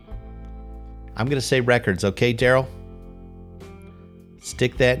 I'm going to say records, okay, Daryl?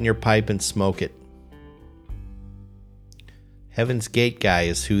 Stick that in your pipe and smoke it. Heaven's Gate guy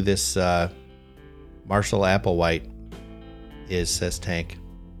is who this Marshall Applewhite is, says Tank.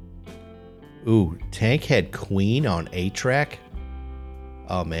 Ooh, Tank had Queen on 8-track?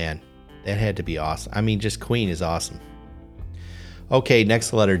 Oh, man. That had to be awesome. I mean, just Queen is awesome. Okay,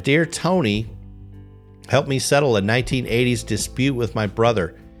 next letter. Dear Tony, help me settle a 1980s dispute with my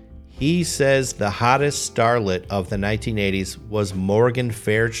brother. He says the hottest starlet of the 1980s was Morgan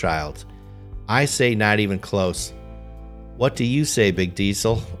Fairchild. I say not even close. What do you say, Big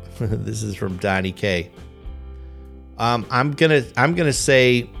Diesel? This is from Donnie K. I'm gonna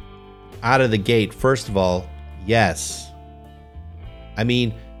say out of the gate, first of all, yes. I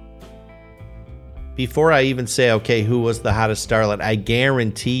mean, before I even say, okay, who was the hottest starlet, I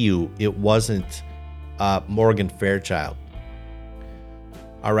guarantee you it wasn't Morgan Fairchild.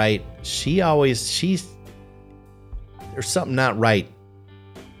 All right, there's something not right.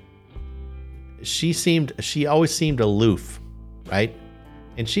 She always seemed aloof, right?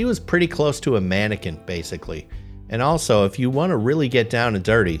 And she was pretty close to a mannequin, basically. And also, if you want to really get down and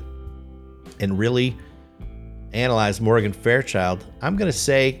dirty and really analyze Morgan Fairchild, I'm going to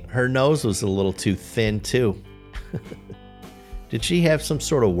say her nose was a little too thin, too. Did she have some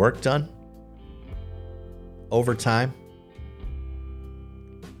sort of work done over time?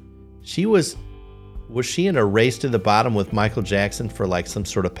 Was she in a race to the bottom with Michael Jackson for like some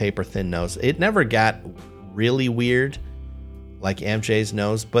sort of paper thin nose? It never got really weird like MJ's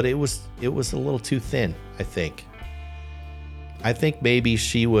nose, but it was a little too thin, I think. I think maybe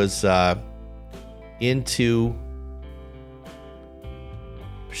she was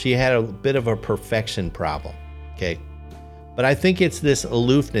she had a bit of a perfection problem, okay? But I think it's this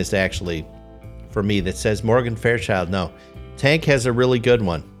aloofness, actually, for me, that says Morgan Fairchild. No, Tank has a really good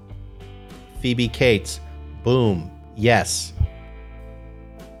one. Phoebe Cates, boom, yes.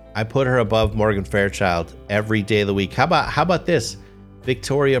 I put her above Morgan Fairchild every day of the week. How about this?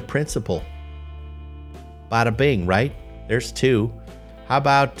 Victoria Principal. Bada bing, right? There's 2. How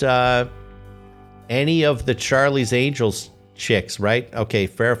about any of the Charlie's Angels chicks, right? Okay,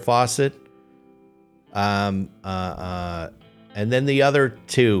 Farrah Fawcett. And then the other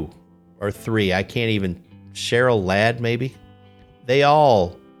 2 or 3, I can't even. Cheryl Ladd, maybe. They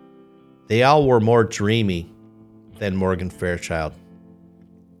all were more dreamy than Morgan Fairchild.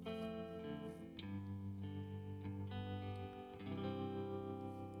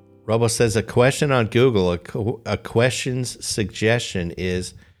 Robo says a question on Google, a question's suggestion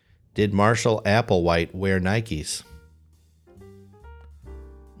is, did Marshall Applewhite wear Nikes?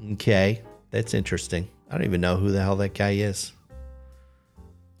 Okay, that's interesting. I don't even know who the hell that guy is.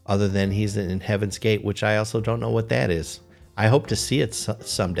 Other than he's in Heaven's Gate, which I also don't know what that is. I hope to see it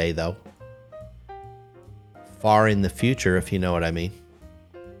someday, though. Far in the future, if you know what I mean.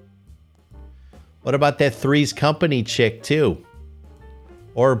 What about that Three's Company chick, too?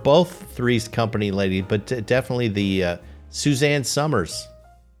 Or both Three's Company lady, but definitely the Suzanne Summers.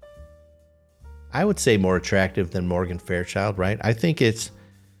 I would say more attractive than Morgan Fairchild, right? I think it's,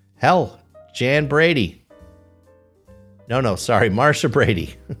 hell, Jan Brady. No, sorry, Marsha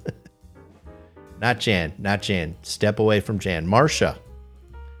Brady. Not Jan. Step away from Jan. Marsha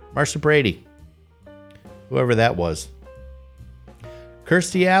Brady. Whoever that was.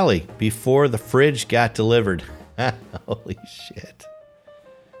 Kirstie Alley, before the fridge got delivered. Holy shit.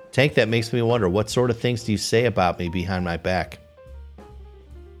 Tank, that makes me wonder, what sort of things do you say about me behind my back?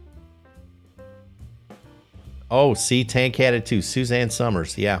 Oh, see, Tank had it too. Suzanne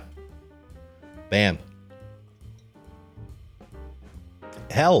Summers, yeah. Bam.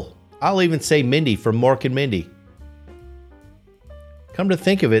 Hell, I'll even say Mindy from Mork and Mindy. Come to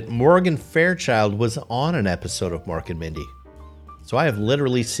think of it, Morgan Fairchild was on an episode of Mork and Mindy. So I have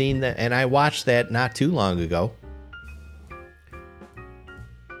literally seen that, and I watched that not too long ago.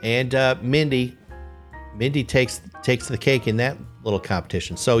 And Mindy takes the cake in that little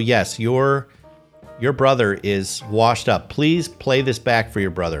competition. So yes, your brother is washed up. Please play this back for your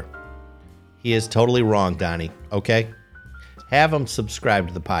brother. He is totally wrong, Donnie. Okay? Have him subscribe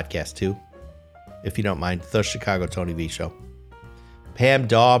to the podcast too, if you don't mind. The Chicago Tony V Show. Pam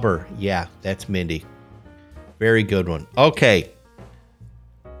Dauber. Yeah, that's Mindy. Very good one. Okay.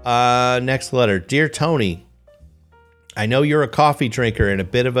 Next letter. Dear Tony, I know you're a coffee drinker and a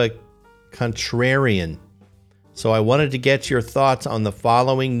bit of a contrarian, so I wanted to get your thoughts on the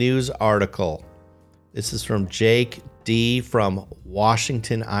following news article. This is from Jake D. from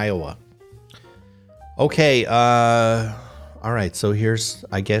Washington, Iowa. Okay, All right, so here's,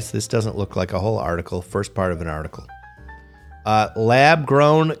 I guess this doesn't look like a whole article. First part of an article.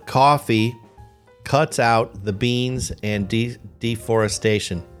 Lab-grown coffee cuts out the beans and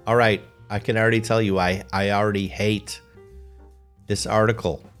deforestation. All right, I can already tell you I already hate this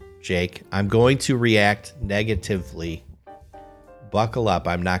article, Jake. I'm going to react negatively. Buckle up.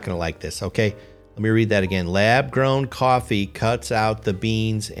 I'm not going to like this. Okay, let me read that again. Lab-grown coffee cuts out the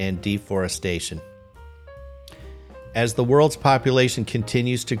beans and deforestation. As the world's population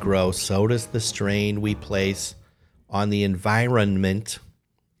continues to grow, so does the strain we place on the environment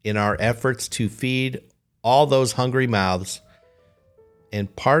in our efforts to feed all those hungry mouths.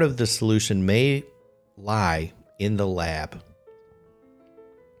 And part of the solution may lie in the lab.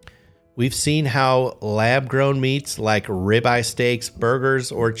 We've seen how lab-grown meats like ribeye steaks, burgers,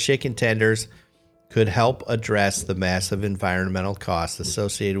 or chicken tenders could help address the massive environmental costs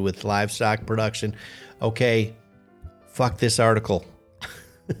associated with livestock production. Okay, fuck this article.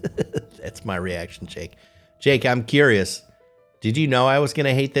 That's my reaction, Jake. Jake, I'm curious. Did you know I was going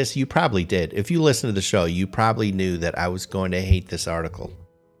to hate this? You probably did. If you listen to the show, you probably knew that I was going to hate this article.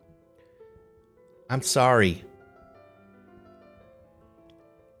 I'm sorry.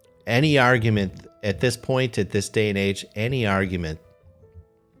 Any argument at this point, at this day and age, any argument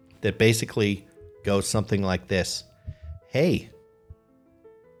that basically goes something like this. Hey,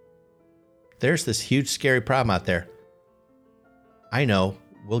 there's this huge, scary problem out there. I know.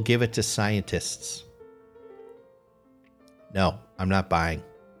 We'll give it to scientists. No, I'm not buying.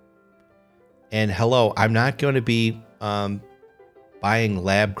 And hello, I'm not going to be buying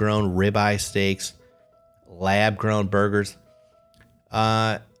lab-grown ribeye steaks, lab-grown burgers.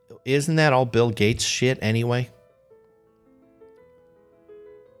 Isn't that all Bill Gates shit anyway?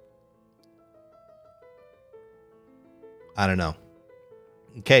 I don't know.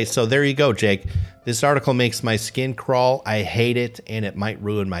 Okay, so there you go, Jake. This article makes my skin crawl. I hate it, and it might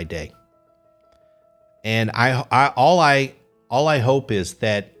ruin my day. And all I hope is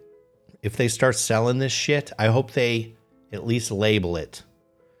that if they start selling this shit, I hope they at least label it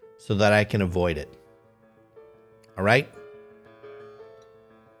so that I can avoid it. All right?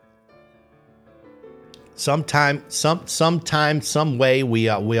 Sometime, some way, we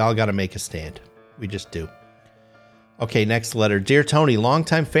all got to make a stand. We just do. Okay, next letter. Dear Tony,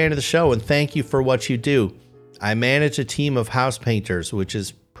 longtime fan of the show, and thank you for what you do. I manage a team of house painters, which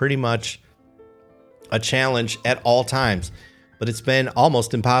is pretty much a challenge at all times, but it's been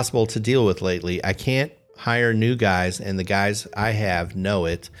almost impossible to deal with lately. I can't hire new guys, and the guys I have know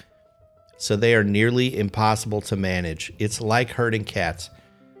it, so they are nearly impossible to manage. It's like herding cats.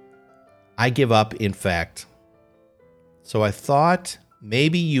 I give up, in fact. So I thought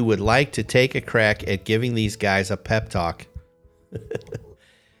maybe you would like to take a crack at giving these guys a pep talk.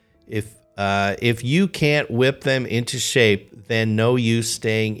 If you can't whip them into shape, then no use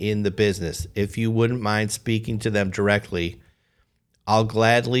staying in the business. If you wouldn't mind speaking to them directly, I'll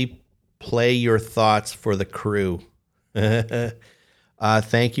gladly play your thoughts for the crew.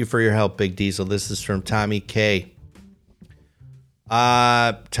 Thank you for your help, Big Diesel. This is from Tommy K.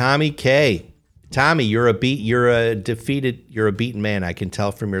 Tommy K. Tommy, you're a beaten man. I can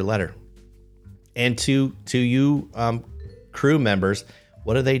tell from your letter. And to you, crew members,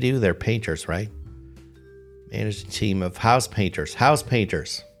 what do they do? They're painters, right? Manage a team of house painters. House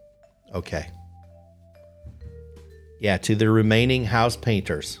painters. Okay. Yeah, to the remaining house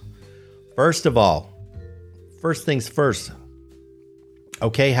painters. First of all, first things first.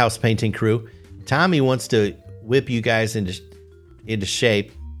 Okay, house painting crew. Tommy wants to whip you guys into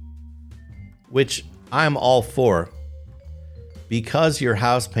shape, which I'm all for, because you're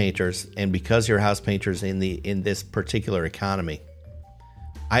house painters and because you're house painters in this particular economy.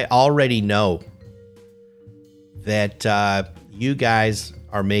 I already know that you guys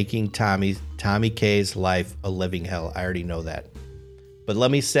are making Tommy K's life a living hell. I already know that. But let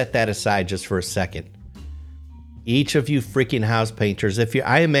me set that aside just for a second. Each of you freaking house painters,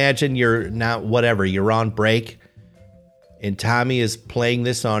 I imagine you're not, whatever, you're on break and Tommy is playing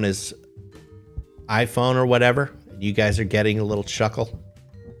this on his iPhone or whatever, you guys are getting a little chuckle.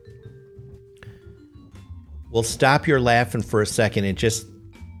 Well, stop your laughing for a second and just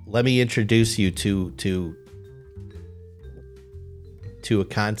let me introduce you to a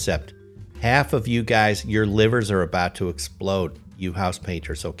concept. Half of you guys, your livers are about to explode, you house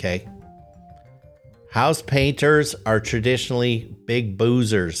painters, okay? House painters are traditionally big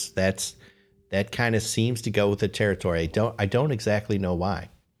boozers. That kind of seems to go with the territory. I don't exactly know why.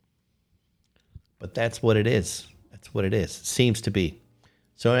 But that's what it is. That's what it is. It seems to be.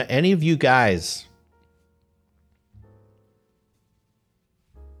 So any of you guys,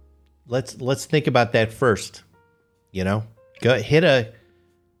 let's think about that first, you know? Go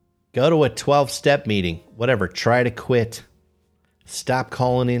to a 12-step meeting. Whatever. Try to quit. Stop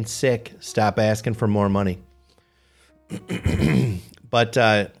calling in sick. Stop asking for more money.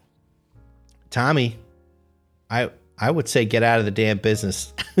 But Tommy, I would say get out of the damn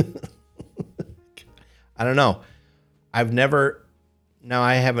business. I don't know.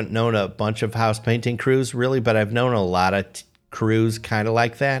 I haven't known a bunch of house painting crews really, but I've known a lot of crews kind of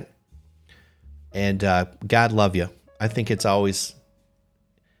like that. And God love you. I think it's always,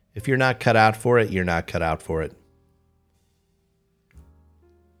 if you're not cut out for it, you're not cut out for it.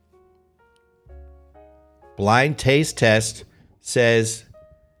 Blind taste test says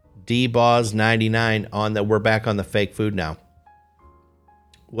DBAWS99 on that. We're back on the fake food now.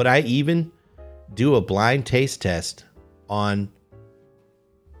 Would I even do a blind taste test on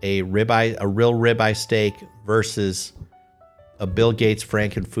a real ribeye steak versus a Bill Gates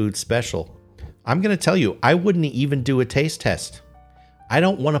Frankenfood special? I'm going to tell you, I wouldn't even do a taste test. I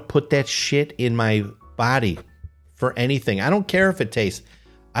don't want to put that shit in my body for anything. I don't care if it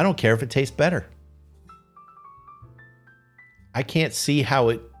tastes better. I can't see how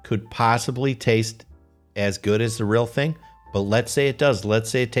it could possibly taste as good as the real thing, but let's say it does. Let's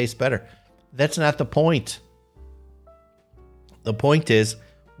say it tastes better. That's not the point. The point is,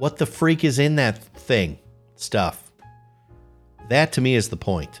 what the freak is in that thing? Stuff. That to me is the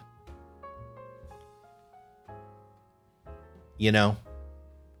point. You know?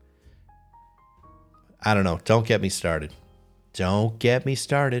 I don't know. Don't get me started. Don't get me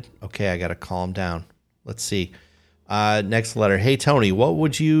started. Okay, I got to calm down. Let's see. Next letter. Hey, Tony, what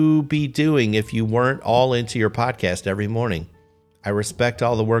would you be doing if you weren't all into your podcast every morning? I respect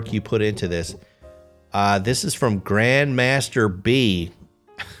all the work you put into this. This is from Grandmaster B.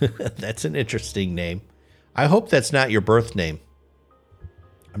 That's an interesting name. I hope that's not your birth name.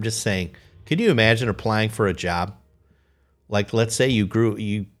 I'm just saying, could you imagine applying for a job? Like, let's say your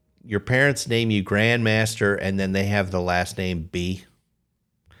parents name you Grandmaster and then they have the last name B.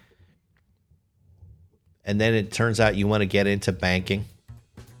 And then it turns out you want to get into banking.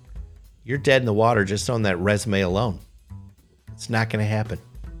 You're dead in the water just on that resume alone. It's not going to happen.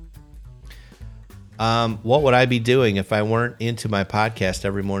 What would I be doing if I weren't into my podcast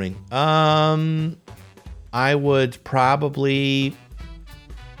every morning? I would probably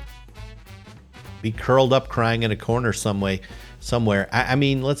be curled up crying in a corner somewhere. I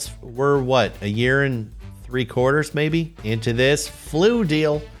mean, we're what, a year and 3/4 maybe into this flu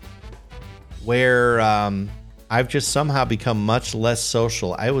deal where I've just somehow become much less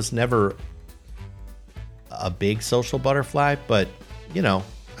social. I was never a big social butterfly, but you know,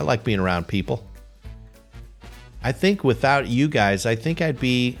 I like being around people. I think without you guys, I think I'd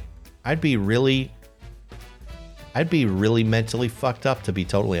be really mentally fucked up, to be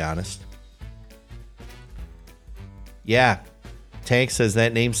totally honest. Yeah. Tank says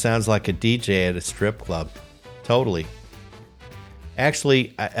that name sounds like a DJ at a strip club. Totally.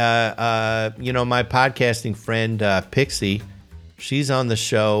 Actually, my podcasting friend, Pixie, she's on the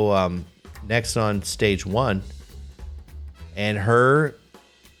show next on Stage 1. And her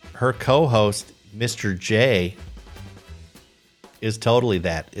co-host, Mr. J, is totally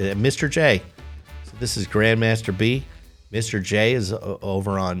that. Mr. J. So this is Grandmaster B. Mr. J is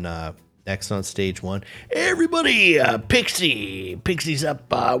over on next on Stage 1. Everybody, Pixie's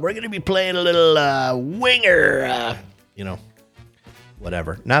up. We're going to be playing a little winger,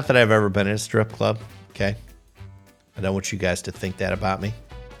 whatever. Not that I've ever been in a strip club, okay? I don't want you guys to think that about me.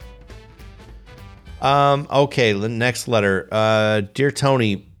 Okay, the next letter. Dear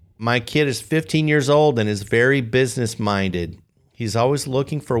Tony, my kid is 15 years old and is very business-minded. He's always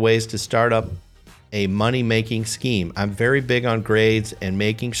looking for ways to start up a money-making scheme. I'm very big on grades and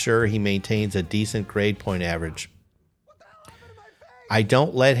making sure he maintains a decent grade point average. I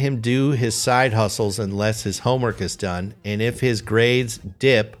don't let him do his side hustles unless his homework is done, and if his grades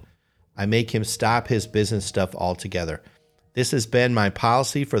dip, I make him stop his business stuff altogether. This has been my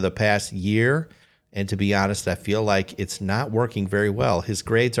policy for the past year, and to be honest, I feel like it's not working very well. His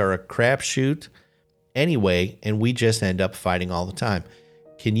grades are a crapshoot anyway, and we just end up fighting all the time.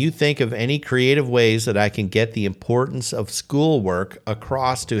 Can you think of any creative ways that I can get the importance of schoolwork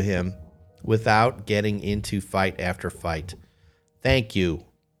across to him without getting into fight after fight? Thank you.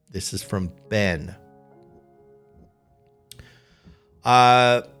 This is from Ben.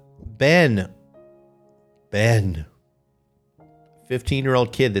 Ben.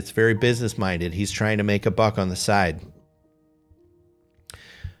 15-year-old kid that's very business-minded. He's trying to make a buck on the side.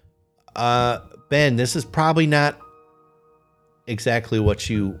 Ben, this is probably not exactly what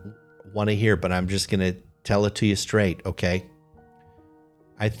you want to hear, but I'm just going to tell it to you straight, okay?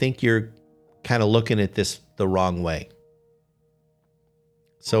 I think you're kind of looking at this the wrong way.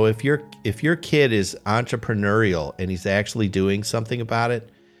 So if your kid is entrepreneurial and he's actually doing something about it,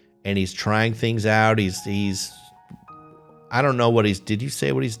 and he's trying things out, he's I don't know what did you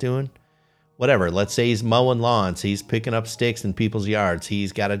say what he's doing? Whatever. Let's say he's mowing lawns, he's picking up sticks in people's yards,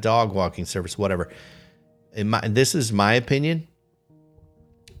 he's got a dog walking service, whatever. This is my opinion.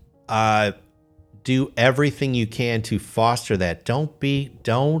 Do everything you can to foster that. Don't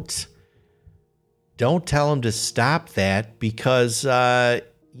tell him to stop that because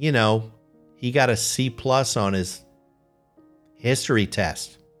he got a C+ on his history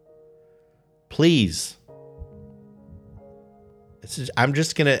test. Please. I'm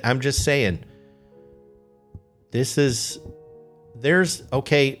just saying. I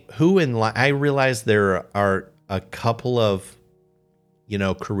realize there are a couple of,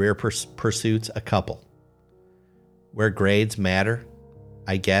 career pursuits, a couple where grades matter,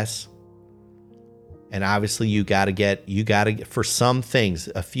 I guess. And obviously you got to get for some things,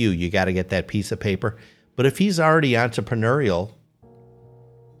 a few, you got to get that piece of paper. But if he's already entrepreneurial,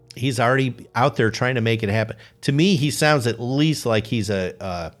 he's already out there trying to make it happen. To me, he sounds at least like he's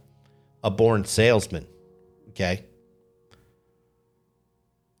a born salesman. Okay.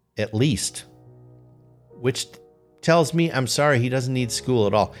 At least, which tells me, I'm sorry, he doesn't need school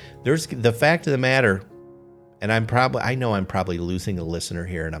at all. There's the fact of the matter. And I know I'm probably losing a listener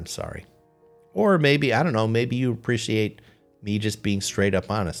here, and I'm sorry. Or maybe, I don't know, maybe you appreciate me just being straight up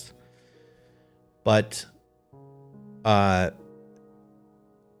honest. But no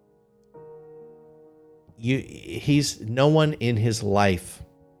one in his life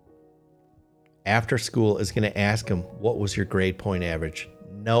after school is going to ask him, what was your grade point average?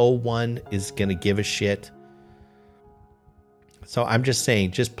 No one is going to give a shit. So I'm just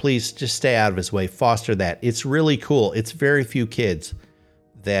saying, please stay out of his way. Foster that. It's really cool. It's very few kids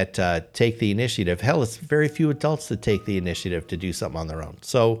that take the initiative. Hell, it's very few adults that take the initiative to do something on their own.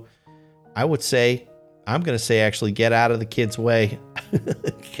 So I'm going to say actually get out of the kid's way.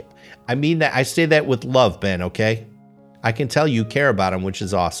 I mean that. I say that with love, Ben, okay? I can tell you care about him, which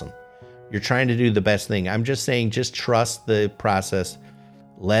is awesome. You're trying to do the best thing. I'm just saying, just trust the process.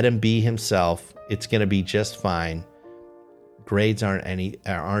 Let him be himself. It's going to be just fine. Grades aren't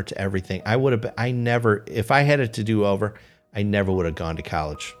everything. If I had it to do over, I never would have gone to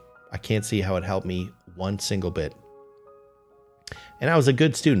college. I can't see how it helped me one single bit. And I was a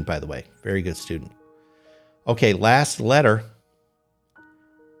good student, by the way. Very good student. Okay, last letter.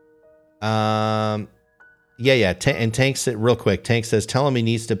 And Tank said, real quick, Tank says, tell him he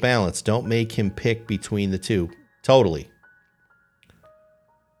needs to balance. Don't make him pick between the two. Totally.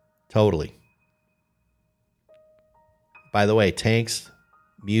 By the way, Tank's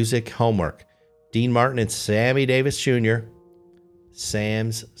music homework. Dean Martin and Sammy Davis Jr.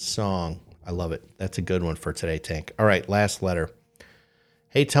 Sam's Song. I love it. That's a good one for today, Tank. All right, last letter.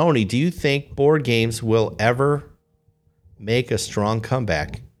 Hey, Tony, do you think board games will ever make a strong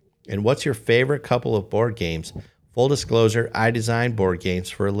comeback? And what's your favorite couple of board games? Full disclosure, I design board games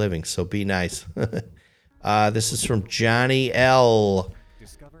for a living, so be nice. This is from Johnny L.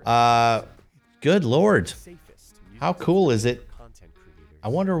 Good Lord. How cool is it? I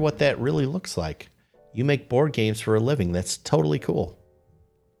wonder what that really looks like. You make board games for a living. That's totally cool.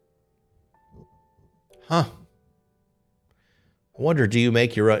 Huh. I wonder, do you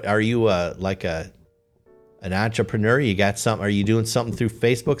make are you like an entrepreneur? You got something? Are you doing something through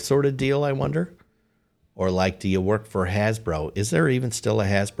Facebook sort of deal, I wonder? Or like, do you work for Hasbro? Is there even still a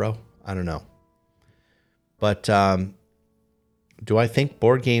Hasbro? I don't know. But do I think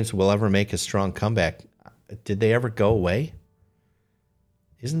board games will ever make a strong comeback? Did they ever go away?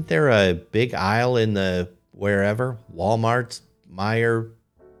 Isn't there a big aisle in the wherever? Walmart, Meijer,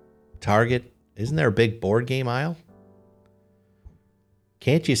 Target? Isn't there a big board game aisle?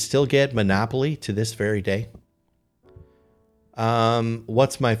 Can't you still get Monopoly to this very day?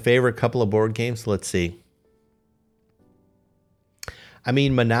 What's my favorite couple of board games? Let's see. I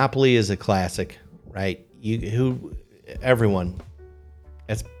mean, Monopoly is a classic, right? Everyone.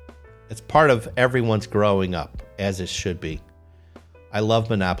 It's part of everyone's growing up, as it should be. I love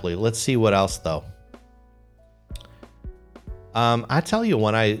Monopoly. Let's see what else, though. I tell you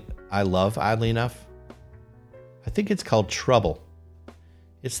one I love, oddly enough. I think it's called Trouble.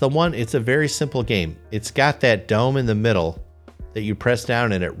 It's a very simple game. It's got that dome in the middle that you press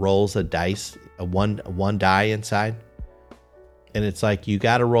down and it rolls a dice, one die inside. And it's like you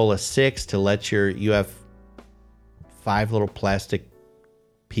got to roll a 6 to let you have 5 little plastic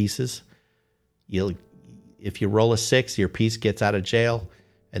pieces. If you roll a 6, your piece gets out of jail,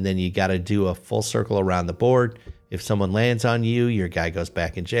 and then you got to do a full circle around the board. If someone lands on you, your guy goes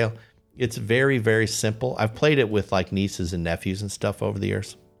back in jail. It's very, very simple. I've played it with like nieces and nephews and stuff over the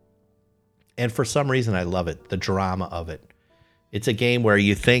years. And for some reason, I love it. The drama of it. It's a game where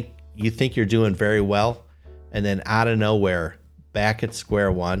you think you're doing very well, and then out of nowhere, back at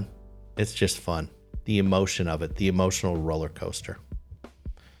square one, it's just fun. The emotion of it, the emotional roller coaster.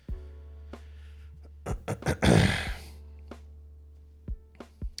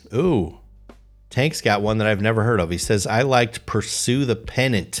 Ooh, Tank's got one that I've never heard of. He says, I liked Pursue the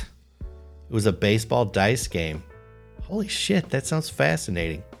Pennant. It was a baseball dice game. Holy shit, that sounds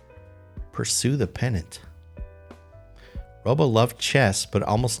fascinating. Pursue the Pennant. Robo loved chess, but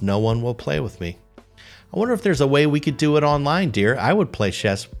almost no one will play with me. I wonder if there's a way we could do it online, dear. I would play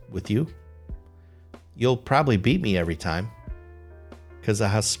chess with you. You'll probably beat me every time because of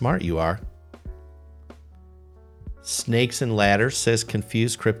how smart you are. Snakes and Ladders says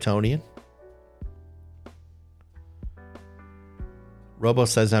confused Kryptonian. Robo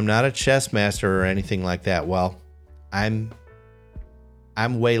says I'm not a chess master or anything like that. Well, I'm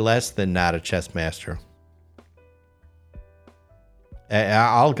way less than not a chess master.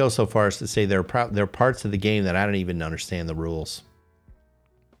 I'll go so far as to say there are parts of the game that I don't even understand the rules.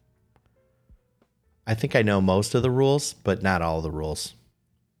 I think I know most of the rules, but not all the rules.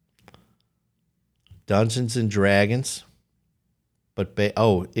 Dungeons and Dragons.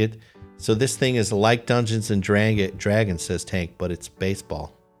 So this thing is like Dungeons and Dragons, says Tank, but it's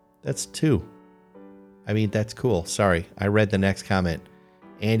baseball. That's 2. I mean, that's cool. Sorry, I read the next comment.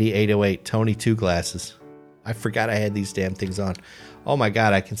 Andy 808, Tony 2 glasses. I forgot I had these damn things on. Oh my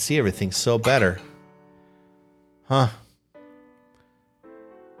God, I can see everything so better. Huh.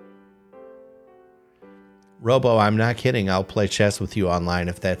 Robo, I'm not kidding. I'll play chess with you online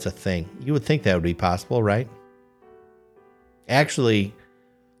if that's a thing. You would think that would be possible, right? Actually,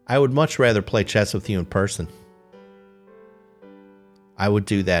 I would much rather play chess with you in person. I would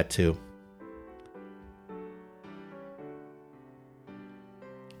do that too.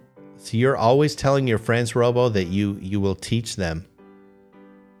 So you're always telling your friends, Robo, that you will teach them.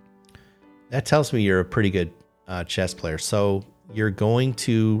 That tells me you're a pretty good chess player. So you're going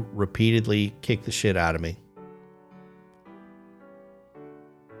to repeatedly kick the shit out of me.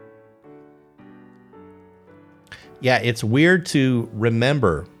 Yeah, it's weird to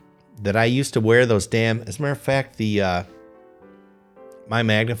remember that I used to wear those damn. As a matter of fact, my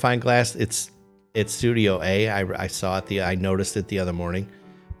magnifying glass, it's Studio A. I saw it. I noticed it the other morning.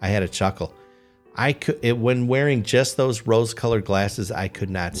 I had a chuckle. When wearing just those rose-colored glasses, I could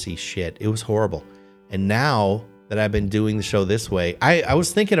not see shit. It was horrible. And now that I've been doing the show this way, I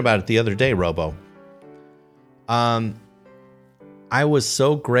was thinking about it the other day, Robo. I was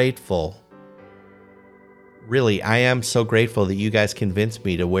so grateful. Really, I am so grateful that you guys convinced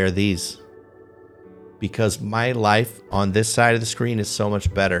me to wear these, because my life on this side of the screen is so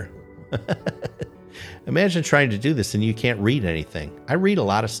much better. Imagine trying to do this and you can't read anything. I read a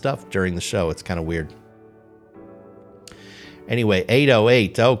lot of stuff during the show. It's kind of weird. Anyway,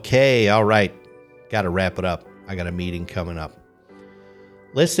 808. Okay, all right. Got to wrap it up. I got a meeting coming up.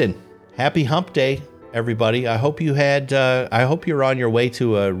 Listen, happy hump day, everybody. I hope you're on your way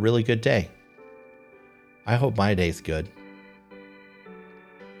to a really good day. I hope my day's good.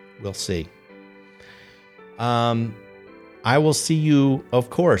 We'll see. I will see you, of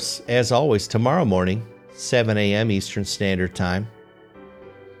course, as always, tomorrow morning, 7 a.m. Eastern Standard Time.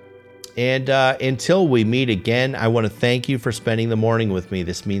 And until we meet again, I want to thank you for spending the morning with me.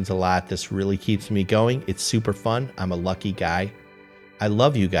 This means a lot. This really keeps me going. It's super fun. I'm a lucky guy. I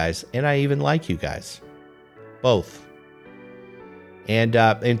love you guys, and I even like you guys. Both. And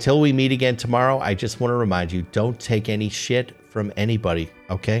until we meet again tomorrow, I just want to remind you, don't take any shit from anybody,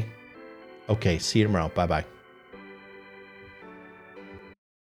 okay? Okay, see you tomorrow. Bye-bye.